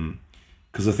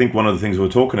 Because I think one of the things we're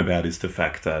talking about is the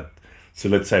fact that, so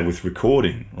let's say with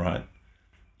recording, right,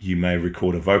 you may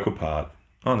record a vocal part.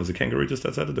 Oh, there's a kangaroo just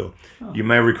outside the door. Oh. You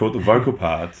may record the vocal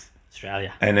part,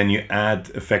 Australia, and then you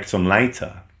add effects on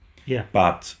later. Yeah.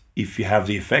 But if you have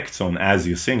the effects on as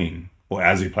you're singing or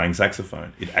as you're playing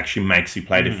saxophone, it actually makes you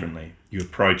play differently. You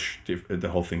approach the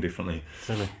whole thing differently.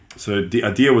 Totally. So the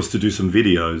idea was to do some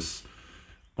videos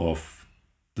of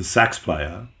the sax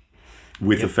player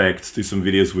with effects, do some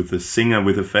videos with the singer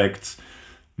with effects,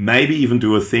 maybe even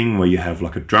do a thing where you have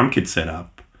like a drum kit set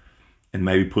up and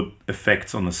maybe put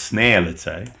effects on a snare, let's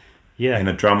say, and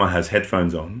a drummer has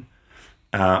headphones on,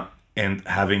 and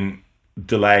having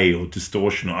delay or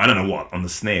distortion or I don't know what on the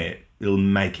snare, it'll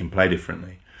make him play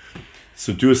differently.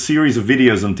 So do a series of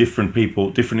videos on different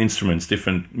people, different instruments,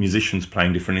 different musicians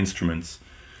playing different instruments,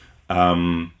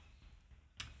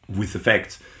 with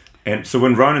effects. And so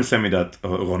when Ronan sent me that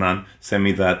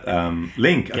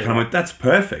link, I kind of went, that's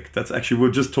perfect. That's actually,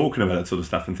 we're just talking about that sort of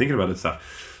stuff and thinking about that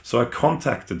stuff. So I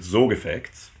contacted Zorg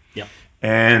Effects. Yep.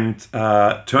 And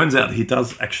turns out he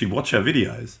does actually watch our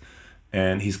videos.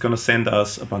 And he's going to send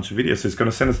us a bunch of videos. So he's going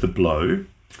to send us the Blow.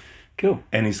 Cool.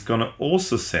 And he's going to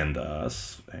also send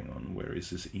us, hang on, where is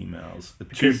his emails?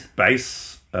 Two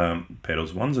bass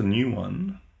pedals. One's a new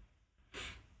one.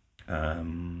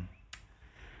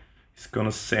 He's going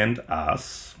to send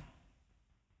us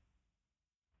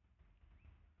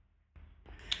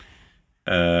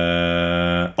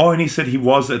and he said he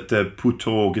was at the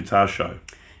Puto guitar show.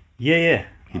 Yeah.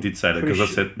 He did say that, because I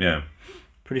said,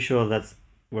 Pretty sure that's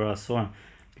where I saw him,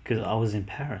 because I was in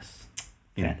Paris.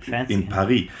 Fancy. In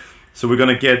Paris. So we're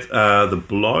going to get the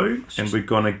Blow, and we're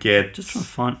going to get... Just trying to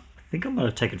find... I think I might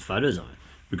have taken photos of it.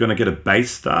 We're going to get a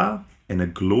Bass Star and a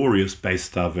Glorious Bass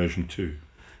Star version 2.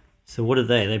 So what are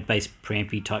they? They're bass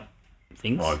preampy type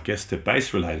things? Oh, I guess they're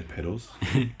bass-related pedals.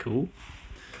 Cool.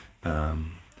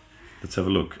 Let's have a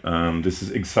look. This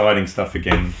is exciting stuff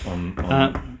again.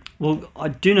 Well, I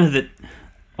do know that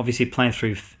obviously playing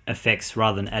through effects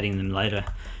rather than adding them later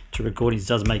to recordings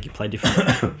does make you play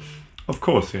differently. Of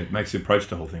course, yeah. It makes you approach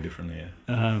the whole thing differently,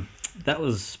 yeah. That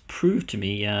was proved to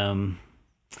me.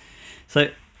 So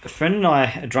a friend and I,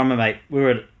 a drummer mate, we were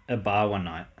at a bar one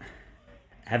night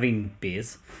having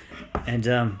beers, and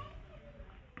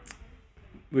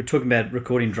we were talking about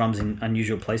recording drums in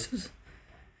unusual places.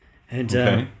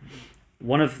 And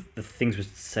one of the things was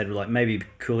said, like, maybe it'd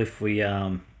be cool if we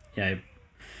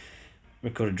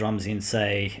recorded drums in,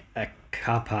 say, a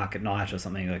car park at night or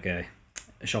something, like a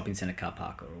shopping centre car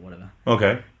park or whatever.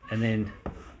 Okay. And then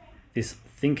this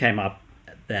thing came up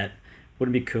that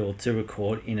wouldn't be cool to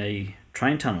record in a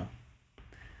train tunnel.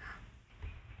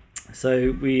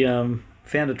 So we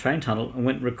found a train tunnel and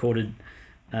went and recorded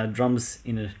drums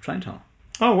in a train tunnel.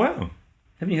 Oh, wow.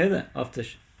 Haven't you heard that?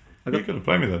 You've got to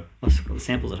play me that. I've got the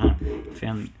samples at home. I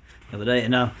found them the other day.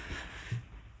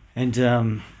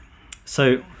 And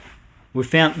so we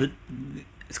found that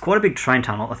it's quite a big train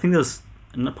tunnel. I think there's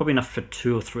probably enough for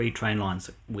 2 or 3 train lines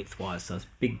width-wise. So it's a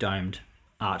big domed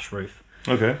arch roof.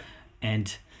 Okay.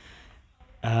 And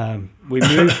we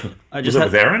moved... Was that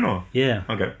with Aaron or? Yeah.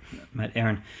 Okay. Mate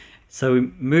Aaron. So we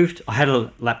moved... I had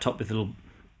a laptop with a little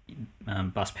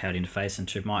bus-powered interface and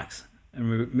 2 mics. And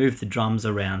we moved the drums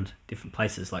around different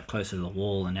places, like closer to the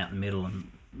wall and out in the middle, and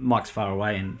mics far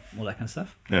away and all that kind of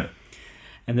stuff. Yeah.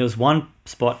 And there was one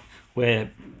spot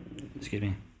where... Excuse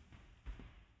me.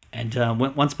 And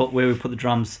one spot where we put the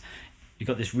drums, you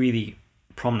got this really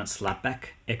prominent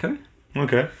slapback echo.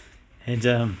 Okay.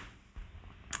 And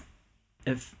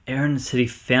if Aaron said he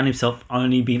found himself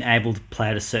only being able to play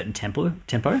at a certain tempo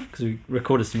because we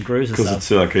recorded some grooves and stuff.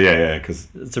 Because it's like because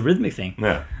it's a rhythmic thing.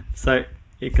 Yeah. So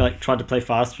it like tried to play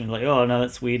faster and like, oh no,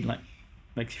 that's weird. Like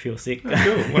makes you feel sick. Oh,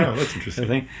 cool. Wow, that's interesting.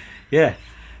 Thing. Yeah.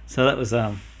 So that was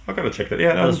I've got to check that.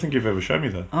 Yeah, I don't think you've ever shown me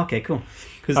that. Okay, cool.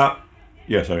 Because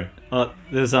yeah, sorry.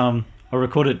 there's I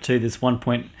recorded to this one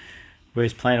point where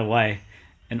he's playing away,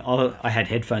 and I had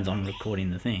headphones on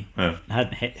recording the thing. Yeah. I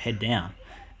had my head down,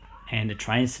 and the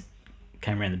trains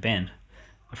came around the bend,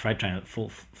 a freight train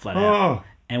flat out,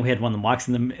 and we had one of the mics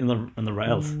in the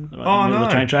rails, in the middle of the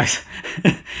train tracks.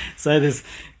 So this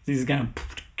is going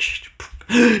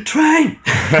train.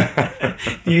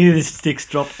 You hear this sticks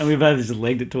drop, and we both just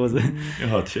legged it towards it.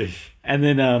 Oh, jeez. And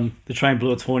then the train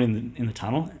blew its horn in the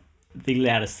tunnel. The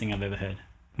loudest thing I've ever heard.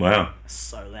 Wow.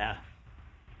 So loud.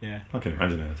 Yeah. I can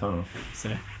imagine in a tunnel.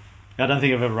 So I don't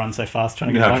think I've ever run so fast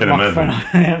trying to get I can my microphone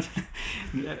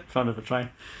in front of a train.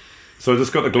 So I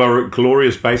just got the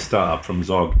glorious bass start up from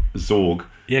Zorg.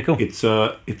 Yeah, cool. It's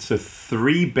a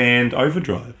 3-band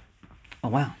overdrive. Oh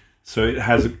wow. So it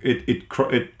has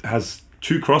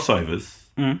two crossovers.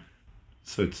 Mm.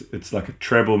 So it's like a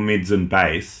treble, mids, and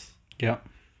bass. Yeah.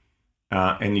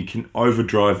 And you can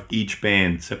overdrive each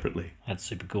band separately. That's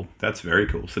super cool. That's very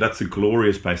cool. So that's a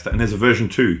glorious bass start. And there's a version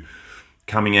 2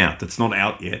 coming out that's not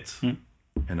out yet. Mm.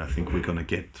 And I think we're going to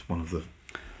get one of the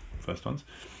first ones.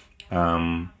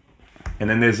 And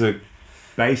then there's a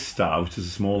bass star, which is a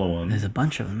smaller one. There's a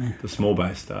bunch of them there. The small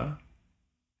bass star.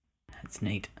 That's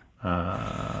neat.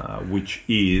 Which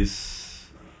is...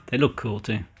 They look cool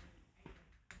too.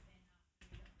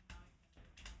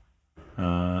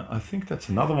 I think that's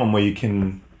another one where you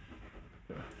can...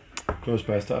 Close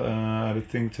bass star. I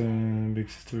think Big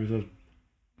Sister results.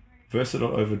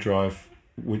 Versatile overdrive.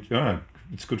 Which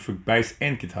it's good for bass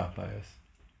and guitar players.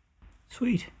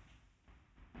 Sweet.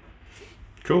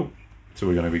 Cool. So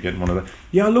we're going to be getting one of that.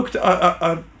 Yeah, I looked.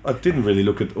 I didn't really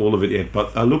look at all of it yet,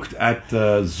 but I looked at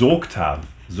Zorgtav.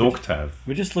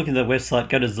 We're just looking at the website.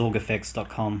 Go to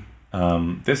zorgeffects.com.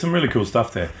 There's some really cool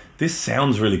stuff there. This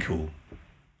sounds really cool.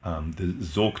 The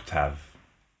Zorgtav.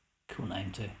 Cool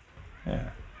name too.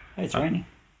 Yeah. Hey, it's raining.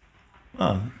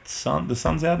 Oh, the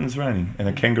sun's out and it's raining, and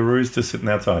a kangaroo's just sitting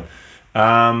outside.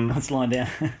 Let's lie down.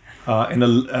 And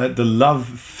the Love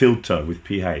Filter with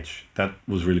PH, that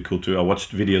was really cool too. I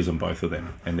watched videos on both of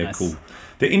them, and they're cool.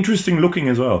 They're interesting looking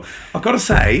as well. I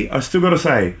still got to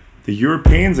say, the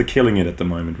Europeans are killing it at the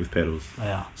moment with pedals.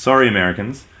 Yeah. Sorry,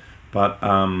 Americans, but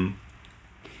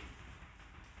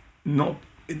not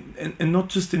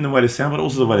just in the way they sound, but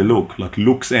also the way they look, like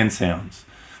looks and sounds.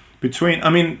 This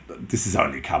is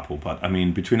only a couple, but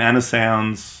between Anna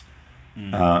Sounds,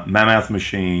 Mammoth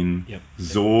Machine,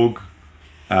 Zorg,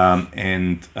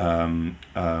 and FT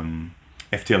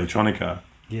Electronica.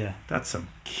 Yeah. That's some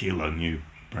killer new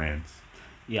brands.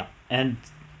 Yeah. And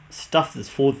stuff that's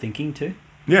forward thinking too.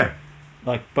 Yeah.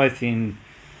 Like both in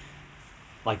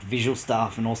like visual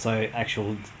stuff and also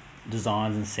actual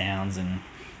designs and sounds and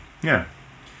yeah.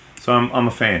 So I'm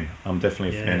a fan. I'm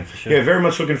definitely a fan. For sure. Yeah, very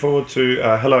much looking forward to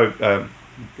hello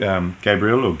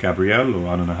Gabriel or Gabrielle, or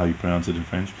I don't know how you pronounce it in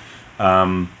French.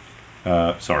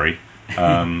 Sorry.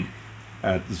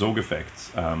 At Zorg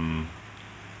Effects. Yeah,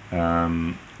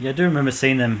 I do remember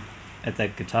seeing them at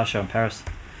that guitar show in Paris.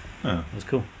 Oh. It was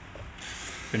cool.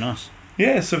 Very nice.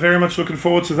 Yeah, so very much looking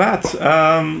forward to that.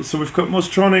 So we've got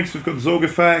Mostronics, we've got Zorg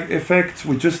Effect.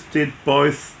 We just did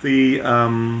both the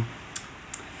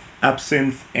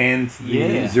Absinthe and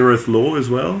the Zeroth Law as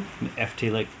well.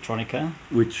 FT Electronica.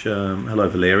 Which, hello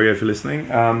Valerio if you're listening.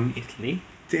 Italy.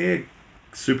 They're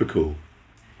super cool.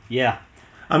 Yeah.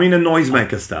 The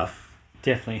noisemaker stuff.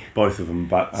 Definitely. Both of them,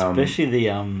 but... especially the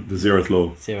Zeroth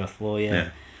Law. Zeroth Law, yeah.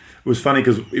 It was funny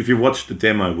because if you watch the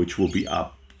demo, which will be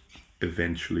up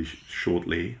eventually,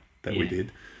 shortly, that we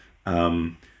did,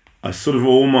 I sort of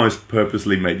almost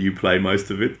purposely made you play most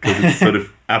of it because it's sort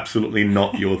of absolutely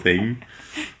not your thing.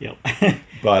 Yep.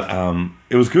 But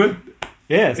it was good.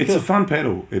 Yeah, it's a fun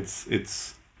pedal. It's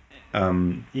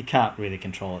you can't really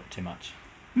control it too much.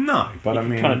 No, but you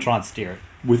can kind of try and steer it.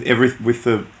 With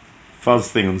the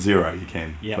fuzz thing on 0, you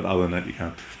can. Yep. But other than that, you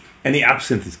can't. And the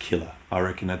Absinthe is killer. I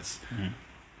reckon that's...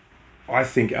 I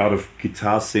think out of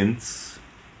guitar synths,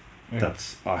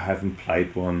 I haven't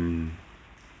played one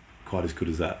quite as good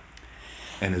as that.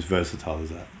 And as versatile as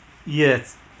that. Yeah,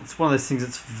 it's one of those things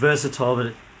that's versatile,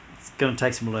 but it's going to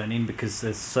take some learning because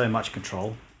there's so much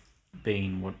control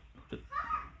being what...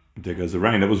 There goes the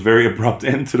rain. That was very abrupt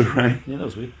end to the rain. Yeah, that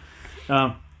was weird.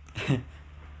 The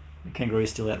kangaroo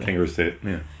is still out there. Kangaroo's there,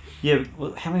 yeah. Yeah,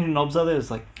 well, how many knobs are there?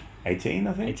 It's like... 18,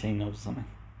 I think? 18 knobs or something.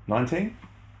 19?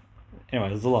 Anyway,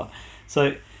 there's a lot.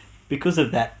 So, because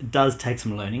of that, it does take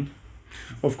some learning.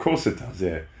 Of course it does,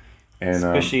 yeah. And,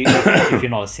 especially if you're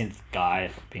not a synth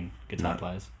guy, being guitar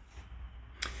players.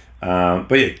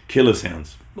 But yeah, killer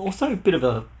sounds. Also a bit of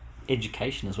a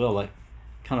education as well, like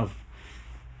kind of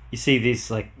you see this,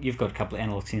 like you've got a couple of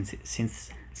analog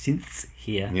synths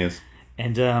here. Yes.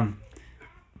 And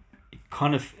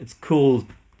it's cool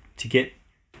to get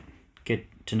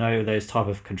to know those type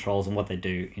of controls and what they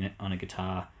do on a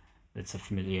guitar that's a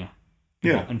familiar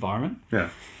environment.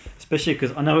 Yeah. Especially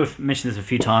because I know we've mentioned this a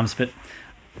few times, but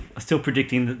I'm still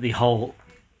predicting that the whole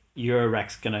Euro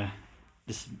rack's gonna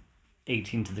just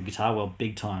eat into the guitar world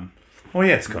big time. Oh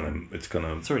yeah, it's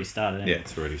already started. Yeah,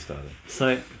 it's already started.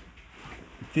 So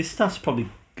this stuff's probably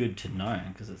good to know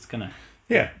because it's gonna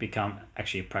become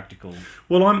actually a practical.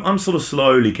 Well, I'm sort of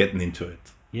slowly getting into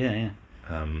it. Yeah.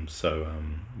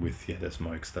 With there's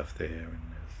Moog stuff there,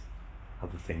 and there's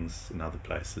other things in other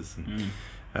places, and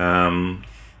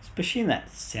especially in that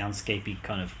soundscapey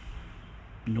kind of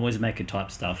noisemaker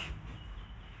type stuff.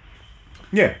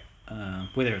 Yeah.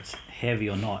 Whether it's heavy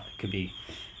or not, it could be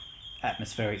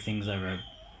atmospheric things over a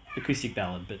acoustic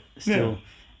ballad, but still,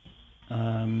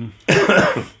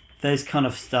 those kind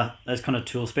of stuff, those kind of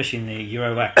tools, especially in the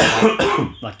Eurorack,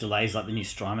 like delays, like the new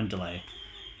Strymon delay,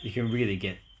 you can really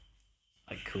get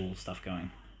like cool stuff going.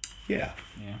 Yeah.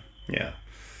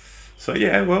 So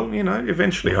well,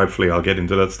 eventually, hopefully, I'll get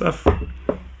into that stuff,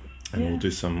 and we'll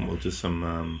do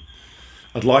some.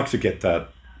 I'd like to get that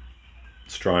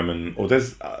Strymon, or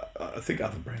there's I think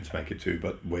other brands make it too,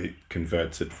 but where it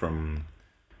converts it from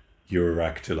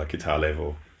Eurorack to like guitar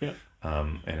level,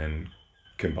 and then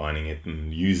combining it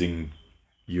and using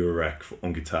Eurorack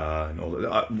on guitar and all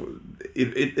that.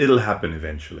 It'll happen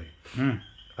eventually.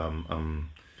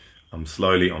 I'm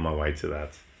slowly on my way to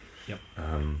that. Yep.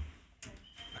 I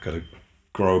got to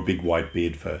grow a big white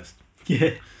beard first.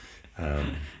 Yeah.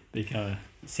 Become a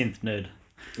synth nerd.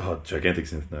 Oh, gigantic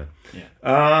synth nerd. Yeah.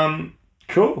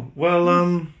 Cool. Well,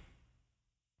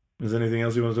 is there anything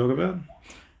else you want to talk about?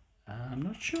 I'm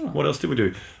not sure. What else did we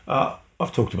do?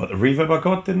 I've talked about the reverb I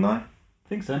got, didn't I? I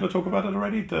think so. Did I talk about it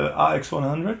already? The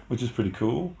RX100, which is pretty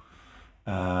cool.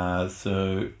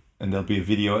 And there'll be a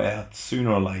video out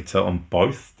sooner or later on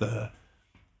both the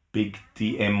big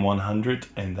DM100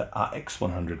 and the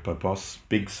RX100 by Boss.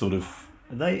 Big sort of...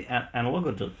 Are they analog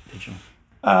or digital?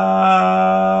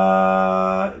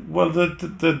 Well,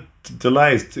 the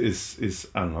delay is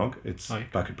analog. It's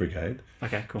Bucket Brigade.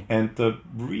 Okay, cool. And the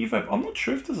reverb, I'm not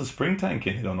sure if there's a spring tank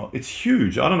in it or not. It's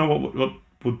huge. I don't know what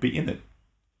would be in it.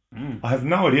 I have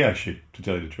no idea, actually, to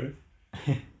tell you the truth.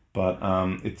 But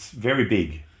it's very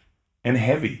big and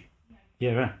heavy.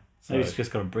 Yeah, right. So it's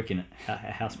just got a brick in it, a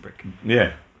house brick.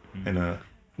 Yeah, and a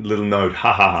little note,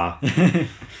 ha ha ha.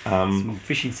 Some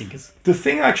fishing sinkers. The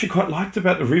thing I actually quite liked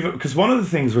about the reverb, because one of the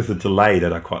things with the delay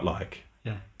that I quite like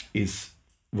is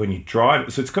when you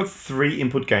drive, so it's got 3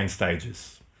 input gain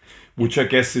stages, which I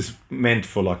guess is meant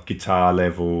for like guitar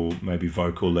level, maybe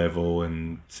vocal level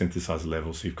and synthesizer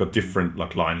level. So you've got different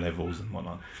like line levels and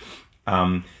whatnot.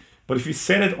 But if you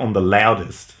set it on the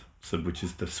loudest, so which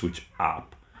is the switch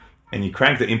up, and you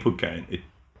crank the input gain, it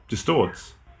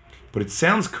distorts. But it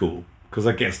sounds cool, because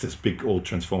I guess there's big old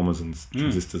transformers and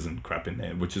transistors and crap in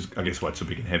there, which is, I guess, why it's so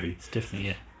big and heavy. It's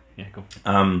definitely, yeah, cool.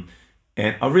 And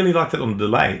I really liked it on the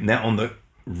delay. Now, on the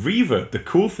reverb, the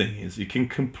cool thing is you can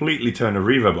completely turn the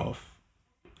reverb off.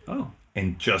 Oh.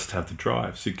 And just have the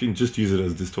drive. So you can just use it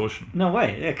as distortion. No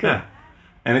way. Yeah, cool. Yeah.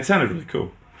 And it sounded really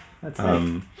cool. That's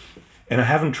nice. And I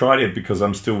haven't tried it because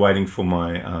I'm still waiting for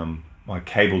my my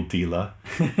cable dealer.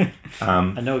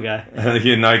 I know a guy.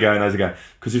 knows a guy.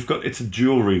 Because it's a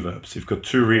dual reverb. So you've got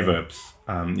 2 reverbs.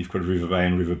 You've got reverb A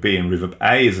and reverb B. And reverb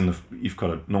A is you've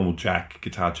got a normal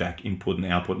guitar jack input and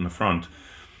output in the front.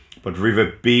 But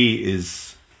reverb B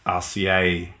is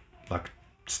RCA, like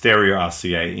stereo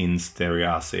RCA in, stereo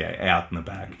RCA out in the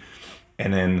back.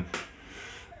 And then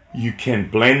you can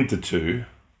blend the two.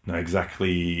 Know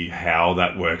exactly how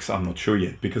that works, I'm not sure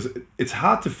yet, because it's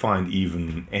hard to find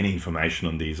even any information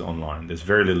on these online. There's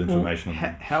very little information on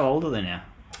them. How old are they now?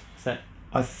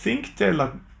 I think they're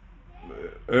like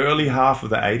early half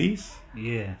of the 80s.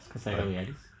 Yeah, I was going to say early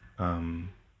 80s.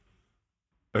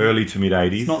 Early to mid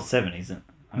 80s. It's not 70s, is it?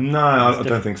 No, I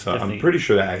don't think so. I'm pretty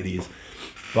sure they're 80s.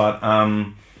 But,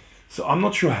 so I'm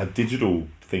not sure how digital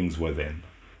things were then.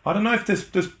 I don't know if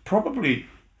there's probably...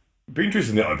 It'd be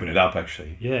interesting to open it up,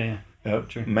 actually. Yeah.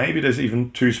 True. Maybe there's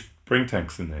even 2 spring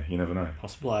tanks in there. You never know.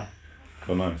 Possibly.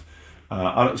 God knows.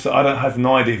 I have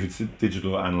no idea if it's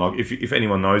digital or analog. If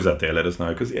anyone knows out there, let us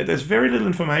know. Because there's very little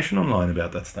information online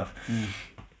about that stuff.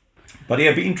 But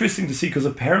it'd be interesting to see, because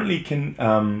apparently it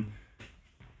can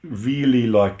really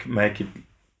like make it,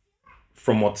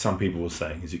 from what some people were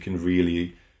saying, is you can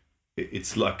really,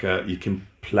 it's like you can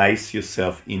place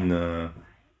yourself in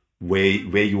where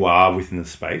you are within the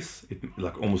space. It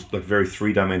like almost like very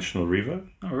 3-dimensional reverb.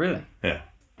 Oh, really? Yeah.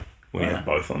 When you have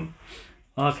both on.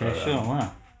 Okay, so, sure.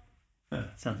 Wow. Yeah.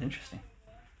 Sounds interesting.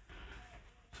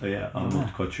 So yeah, I'm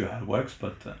not quite sure how it works,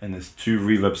 but and there's 2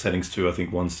 reverb settings too. I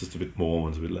think one's just a bit more,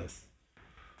 one's a bit less.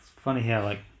 It's funny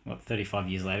how 35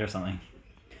 years later or something,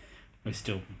 we're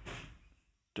still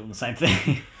doing the same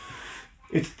thing.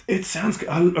 It sounds good.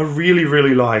 I really,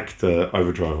 really like the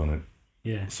overdrive on it.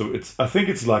 Yeah. So I think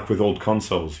it's like with old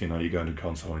consoles, you go into a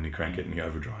console and you crank it and you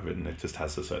overdrive it and it just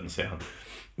has a certain sound.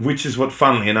 Which is what,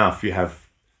 funnily enough, you have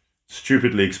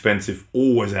stupidly expensive,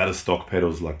 always out of stock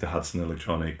pedals like the Hudson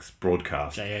Electronics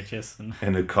Broadcast. JHS.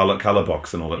 And the color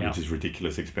box and all that, which is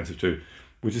ridiculously expensive too.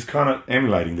 Which is kind of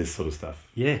emulating this sort of stuff.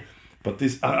 Yeah. But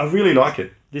this, I really like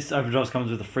it. This overdrive comes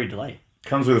with a free delay.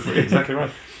 Exactly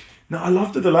right. No, I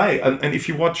love the delay. And if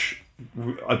you watch,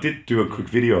 I did do a quick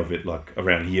video of it, like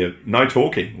around here. No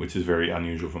talking, which is very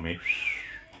unusual for me.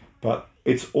 But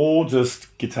it's all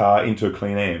just guitar into a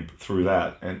clean amp through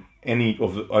that. And any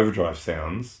of the overdrive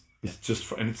sounds, it's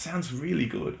just, and it sounds really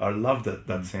good. I love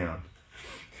that sound.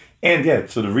 And yeah,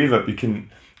 so the reverb, you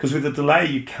can, because with the delay,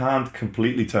 you can't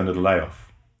completely turn the delay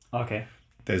off. Okay.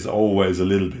 There's always a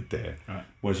little bit there. Right.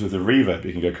 Whereas with the reverb,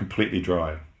 you can go completely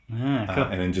dry. Cool.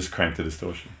 And then just crank the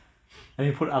distortion. Have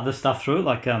you put other stuff through it,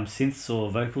 like synths or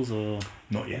vocals or?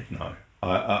 Not yet, no.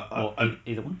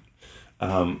 Either one?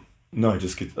 No,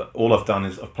 just all I've done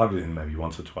is I've plugged it in maybe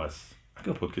once or twice. I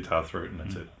can put guitar through it and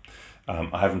that's it.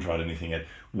 I haven't tried anything yet.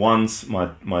 Once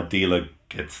my dealer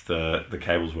gets the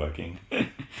cables working,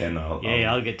 then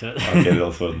I'll get to it. I'll get it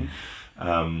all sorted.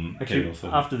 Actually,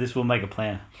 after this, we'll make a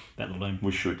plan about the loom.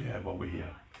 We should, while we're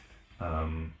here.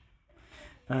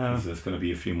 There's going to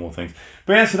be a few more things.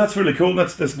 But yeah, so that's really cool.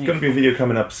 There's going to be a video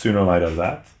coming up sooner or later of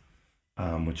that,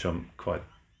 which I'm quite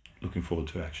looking forward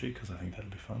to actually, because I think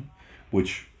that'll be fun.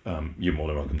 Which you're more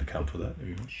than welcome to come for that if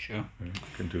you want. Sure. You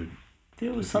can do it.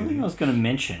 There was something I was going to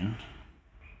mention.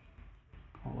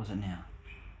 What was it now?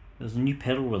 There was a new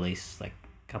pedal release like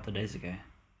a couple of days ago.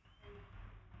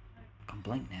 I'm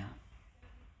blank now.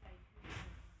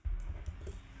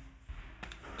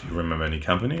 Do you remember any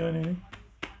company or anything?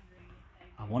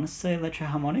 I want to say Electro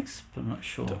Harmonics, but I'm not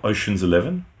sure. The Ocean's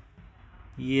 11?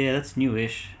 Yeah, that's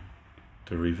newish.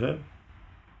 The reverb?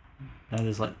 No,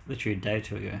 there's like literally a day or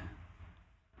two ago.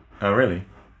 Oh, really?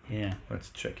 Yeah. Let's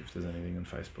check if there's anything on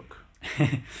Facebook.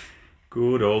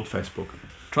 Good old Facebook.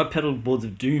 Try Pedal Boards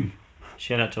of Doom.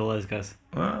 Shout out to all those guys.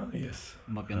 Ah, yes.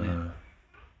 Might be on there.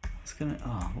 It's gonna.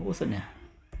 Oh, what was it now?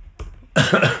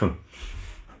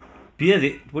 But yeah,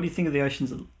 what do you think of the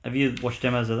Oceans? Have you watched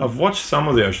demos of that? I've watched some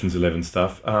of the Ocean's 11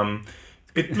 stuff.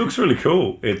 It looks really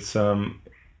cool. It's one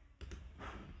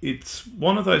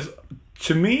of those.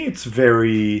 To me, it's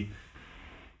very.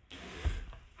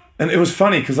 And it was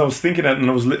funny because I was thinking that, and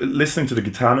I was listening to the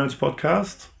Guitar Nerds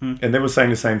podcast, and they were saying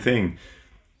the same thing.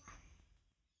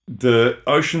 The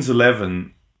Ocean's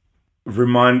 11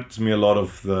 reminds me a lot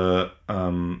of the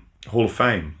Hall of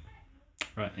Fame,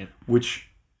 right? Yep. Which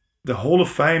the Hall of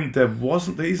Fame there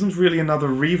isn't really another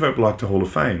reverb like the Hall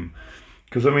of Fame,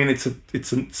 because I mean it's a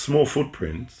small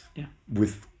footprint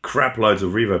with crap loads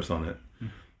of reverbs on it.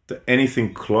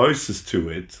 Anything closest to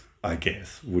it, I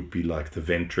guess, would be like the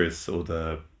Ventris or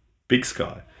the Big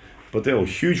Sky, but they're all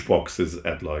huge boxes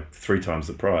at like 3 times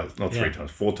the price. Not 3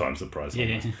 times, 4 times the price.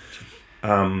 Yeah.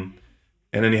 And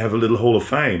then you have a little Hall of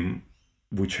Fame,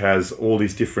 which has all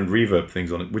these different reverb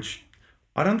things on it, which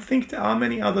I don't think there are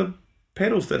many other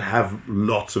pedals that have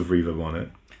lots of reverb on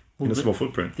it in a small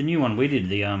footprint. The new one we did,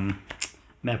 the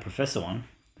Mad Professor one,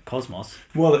 Cosmos.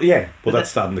 Well, yeah. Well, that's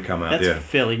starting to come out. That's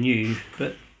fairly new,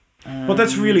 but. But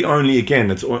that's really only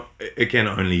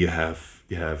only you have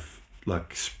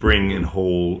like spring and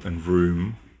hall and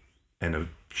room and a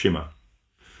shimmer.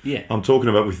 Yeah. I'm talking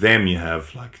about with them you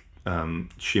have like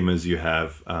shimmers, you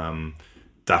have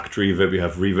duct reverb, you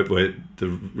have reverb where the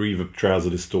reverb trails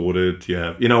are distorted, you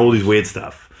have all these weird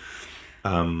stuff.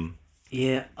 Whether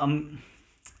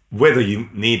you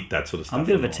need that sort of stuff. I'm a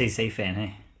bit of a TC fan,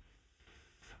 hey?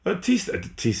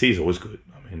 TC is always good.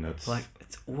 I mean, that's like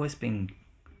it's always been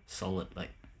solid.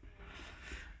 Like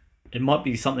it might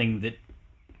be something that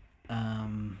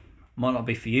might not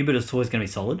be for you, but it's always going to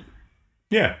be solid.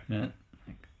 Yeah.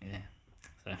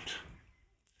 So.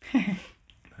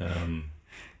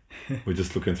 We're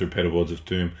just looking through Pedal Boards of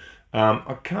Doom.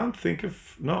 I can't think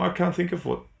of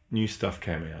what new stuff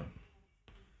came out.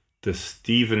 The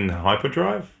Steven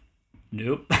Hyperdrive?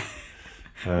 Nope.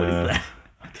 What is that?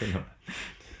 I don't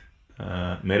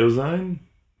know. Metal Zone?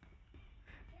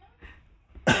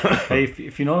 Hey,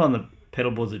 if you're not on the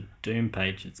Pedal Boards of Doom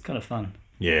page, it's kind of fun.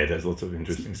 Yeah, there's lots of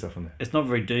interesting stuff on there. It's not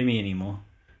very doomy anymore.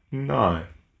 No.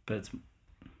 But it's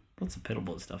lots of pedal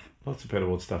board stuff. Lots of pedal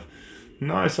board stuff.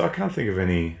 No, so I can't think of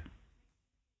any.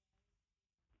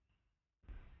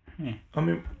 Yeah. I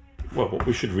mean, well, what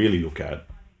we should really look at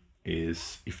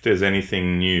is if there's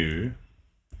anything new,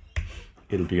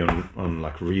 it'll be on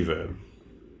like reverb.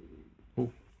 Oh,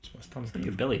 it's my stomach.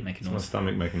 Your belly making It's my noise.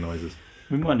 stomach making noises.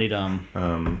 We might need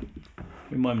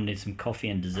we might need some coffee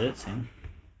and dessert soon.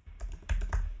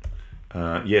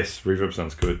 Yes, reverb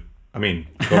sounds good. I mean,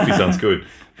 coffee sounds good.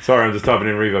 Sorry, I'm just typing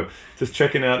in reverb. Just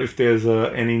checking out if there's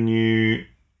any new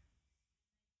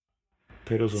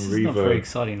pedals on This reverb. is not very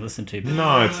exciting to listen to. But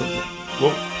No, it's not.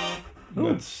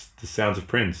 Well, that's the sounds of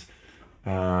Prince.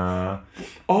 The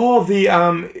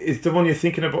is the one you're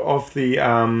thinking of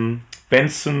the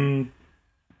Benson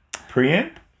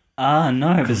preamp?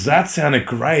 No, Because that sounded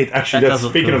great. Actually, That that's, does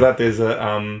look speaking cool. of that, there's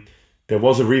there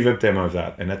was a reverb demo of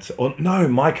that, and that's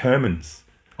Mike Herman's.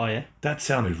 oh yeah, That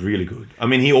sounded really good. I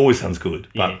mean, he always sounds good,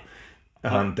 but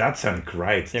yeah. that sounded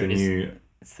great. There The it is. new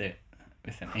It's there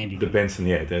with an Andy. the Benson,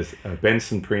 there's a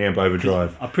Benson preamp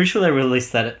overdrive. I'm pretty sure they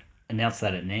announced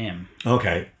that at NAMM.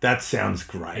 Okay, that sounds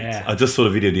great. Yeah. I just saw a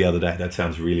video the other day. That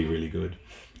sounds really, really good.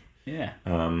 Yeah.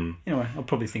 Anyway, I'll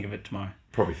probably think of it tomorrow.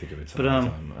 Probably think of it some But, other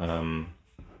time.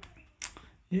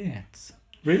 Yeah,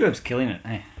 reverb's killing it.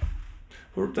 Hey.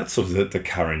 Well, that's sort of the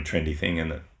current trendy thing,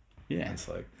 isn't it? Yeah. It's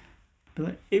like, But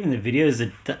like, even the videos,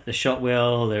 the shot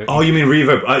well. oh, you mean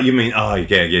reverb?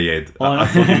 Yeah. Oh, I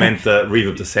thought you meant the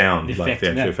reverb to sound, The like effect, the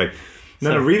actual no. effect. No,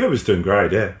 So- the reverb is doing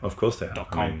great. Yeah, of course they are.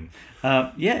 .com. I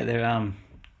mean, Yeah, they're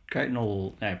great and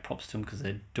all. Props to them because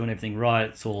they're doing everything right.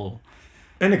 It's all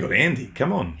and they got Andy.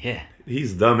 Come on, yeah,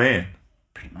 he's the man.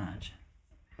 pretty much.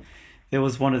 There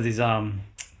was one of these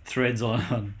threads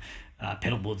on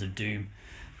pedalboards of doom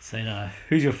saying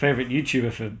who's your favorite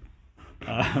YouTuber for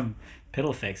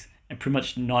pedal effects, and pretty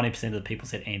much 90% of the people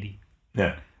said Andy.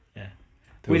 Yeah. Yeah.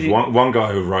 There was one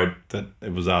guy who wrote that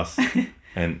it was us,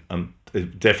 and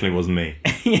it definitely wasn't me.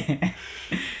 Yeah.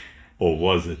 Or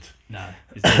was it? No,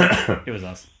 it was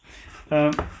us.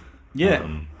 Yeah.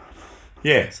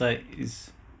 Yeah. So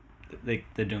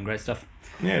they're doing great stuff.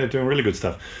 Yeah, they're doing really good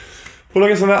stuff. Well, I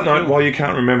guess on that note, while you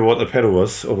can't remember what the pedal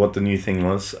was or what the new thing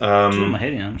was, It's in my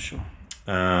head, I'm sure.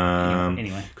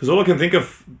 Anyway. because all I can think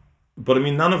of, but I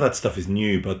mean, none of that stuff is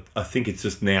new, but I think it's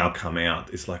just now come out.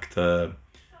 It's like the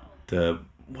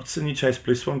what's the new Chase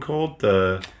Bliss one called?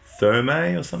 The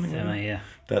Thermae or something? like that? Yeah.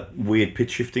 That weird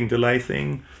pitch shifting delay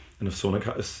thing, and I've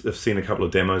seen a couple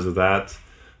of demos of that.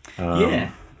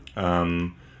 Yeah.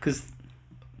 Because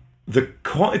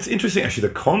It's interesting actually.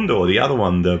 The Condor, the other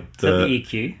one, the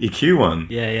EQ. EQ one.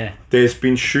 Yeah. There's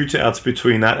been shootouts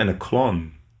between that and a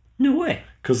Klon No way.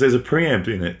 because there's a preamp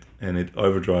in it and it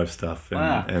overdrives stuff. And,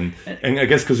 Wow. and I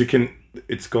guess because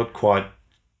it's got quite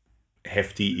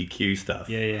hefty EQ stuff.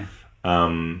 Yeah.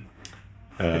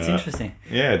 It's It's interesting.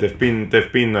 Yeah, there've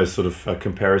been those sort of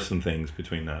comparison things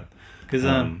between that. Because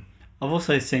I've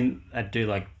also seen that do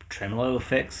like tremolo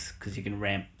effects because you can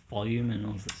ramp volume and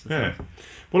all this stuff. Yeah.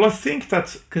 Well, I think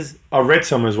that's... Because I read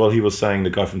somewhere as well, he was saying, the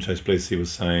guy from Chase Bliss, he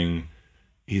was saying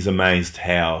he's amazed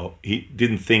how he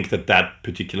didn't think that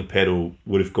particular pedal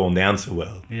would have gone down so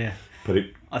well. yeah, But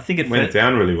it I think it went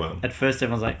down really well. At first,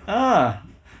 everyone's like,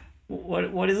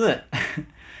 what is it?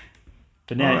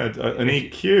 But now, An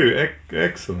EQ,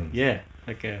 excellent. yeah,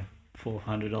 like a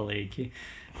 $400 EQ.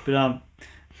 But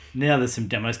now there's some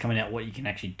demos coming out what you can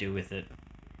actually do with it.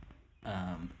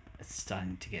 It's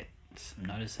starting to get some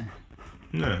notice.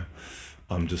 No,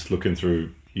 I'm just looking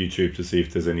through YouTube to see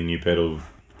if there's any new pedal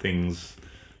things,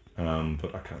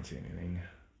 but I can't see anything.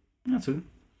 That's good.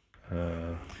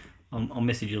 I'll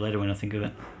message you later when I think of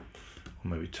it. Or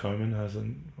maybe Toman has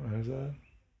that.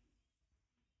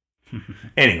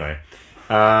 Anyway,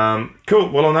 cool.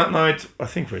 Well, on that note, I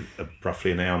think we're at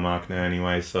roughly an hour mark now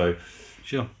anyway, so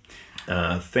Sure.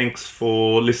 thanks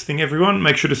for listening, everyone.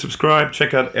 Make sure to subscribe.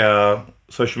 Check out our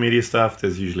social media stuff.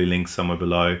 There's usually links somewhere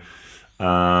below.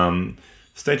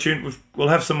 Stay tuned. We'll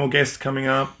have some more guests coming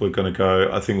up. We're going to go,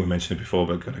 I think we mentioned it before,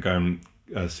 but we're going to go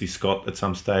and see Scott at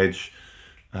some stage,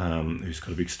 who's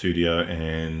got a big studio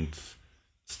and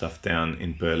stuff down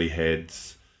in Burleigh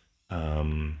Heads.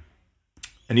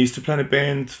 And he used to play in a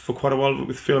band for quite a while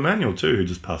with Phil Emanuel too, who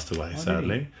just passed away,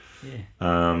 sadly.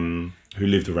 Yeah. Who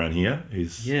lived around here.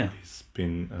 He's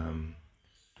been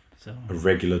a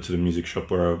regular to the music shop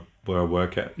where I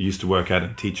work at. Used to work at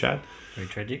and teach at. Very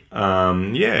tragic.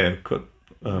 And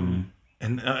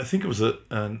I think it was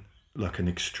like an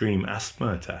extreme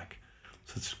asthma attack.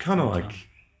 So it's kind of like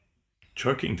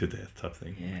choking to death type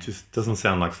thing. Yeah. It just doesn't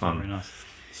sound like fun. Very nice.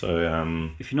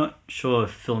 So If you're not sure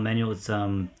of Phil Emanuel, it's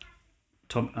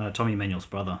Tommy Emanuel's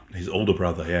brother. his older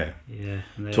brother, yeah. Yeah.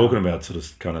 And they Talking are- about sort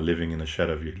of kind of living in the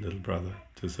shadow of your little brother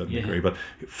to a certain Yeah. degree, but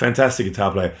fantastic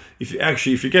guitar player. If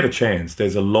you get a chance,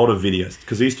 there's a lot of videos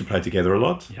because they used to play together a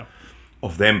lot. Yep.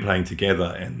 of them playing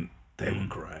together, and they were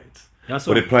great. Yeah, I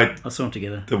saw them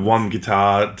together. The one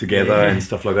guitar together and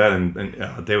stuff like that,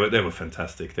 and they were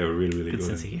fantastic. They were really, really good. Good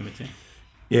sense of humour too.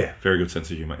 Yeah, very good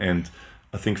sense of humour. And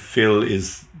I think Phil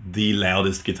is the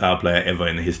loudest guitar player ever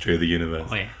in the history of the universe.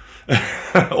 Oh yeah.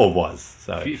 Or was.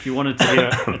 So. If you wanted to hear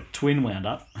a twin wound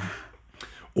up.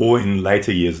 Or in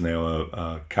later years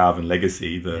now, Carvin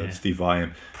Legacy, the Steve Vai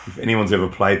amp. If anyone's ever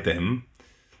played them,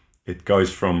 it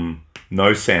goes from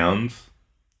no sounds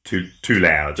to too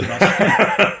loud.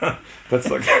 That's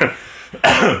like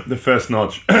the first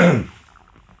notch.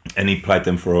 And he played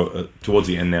them for towards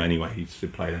the end now anyway. He used to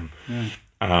play them.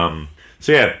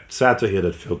 So yeah, sad to hear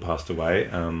that Phil passed away.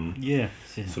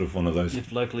 Sort of one of those.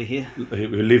 Lived locally here.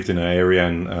 Who lived in our area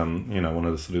and one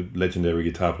of the sort of legendary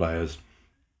guitar players.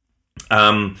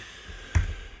 We're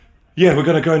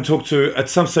going to go and talk to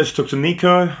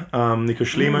Nico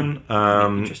Schliemann.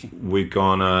 Interesting. We're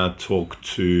going to talk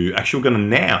to... Actually, we're going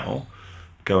to now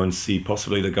go and see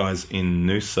possibly the guys in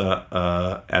Noosa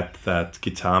at that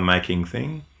guitar making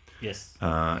thing. Yes.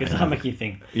 Guitar making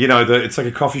thing. It's like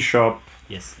a coffee shop.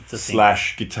 Yes, it's a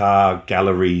 / guitar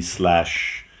gallery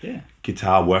 /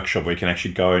 guitar workshop where you can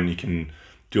actually go and you can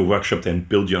do a workshop there and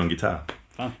build your own guitar.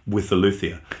 Fun. With the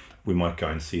luthier. We might go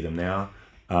and see them now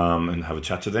and have a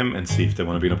chat to them and see if they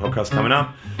want to be in a podcast coming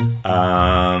up.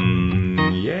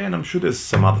 And I'm sure there's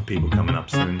some other people coming up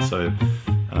soon. So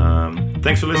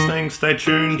thanks for listening. Stay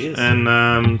tuned. Cheers.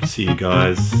 And see you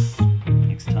guys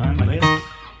next time, I guess.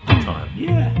 Time.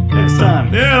 Yeah, next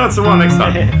time. Yeah, that's the one. Next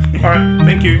time. All right.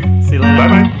 Thank you. See you later.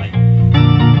 Bye-bye. Bye.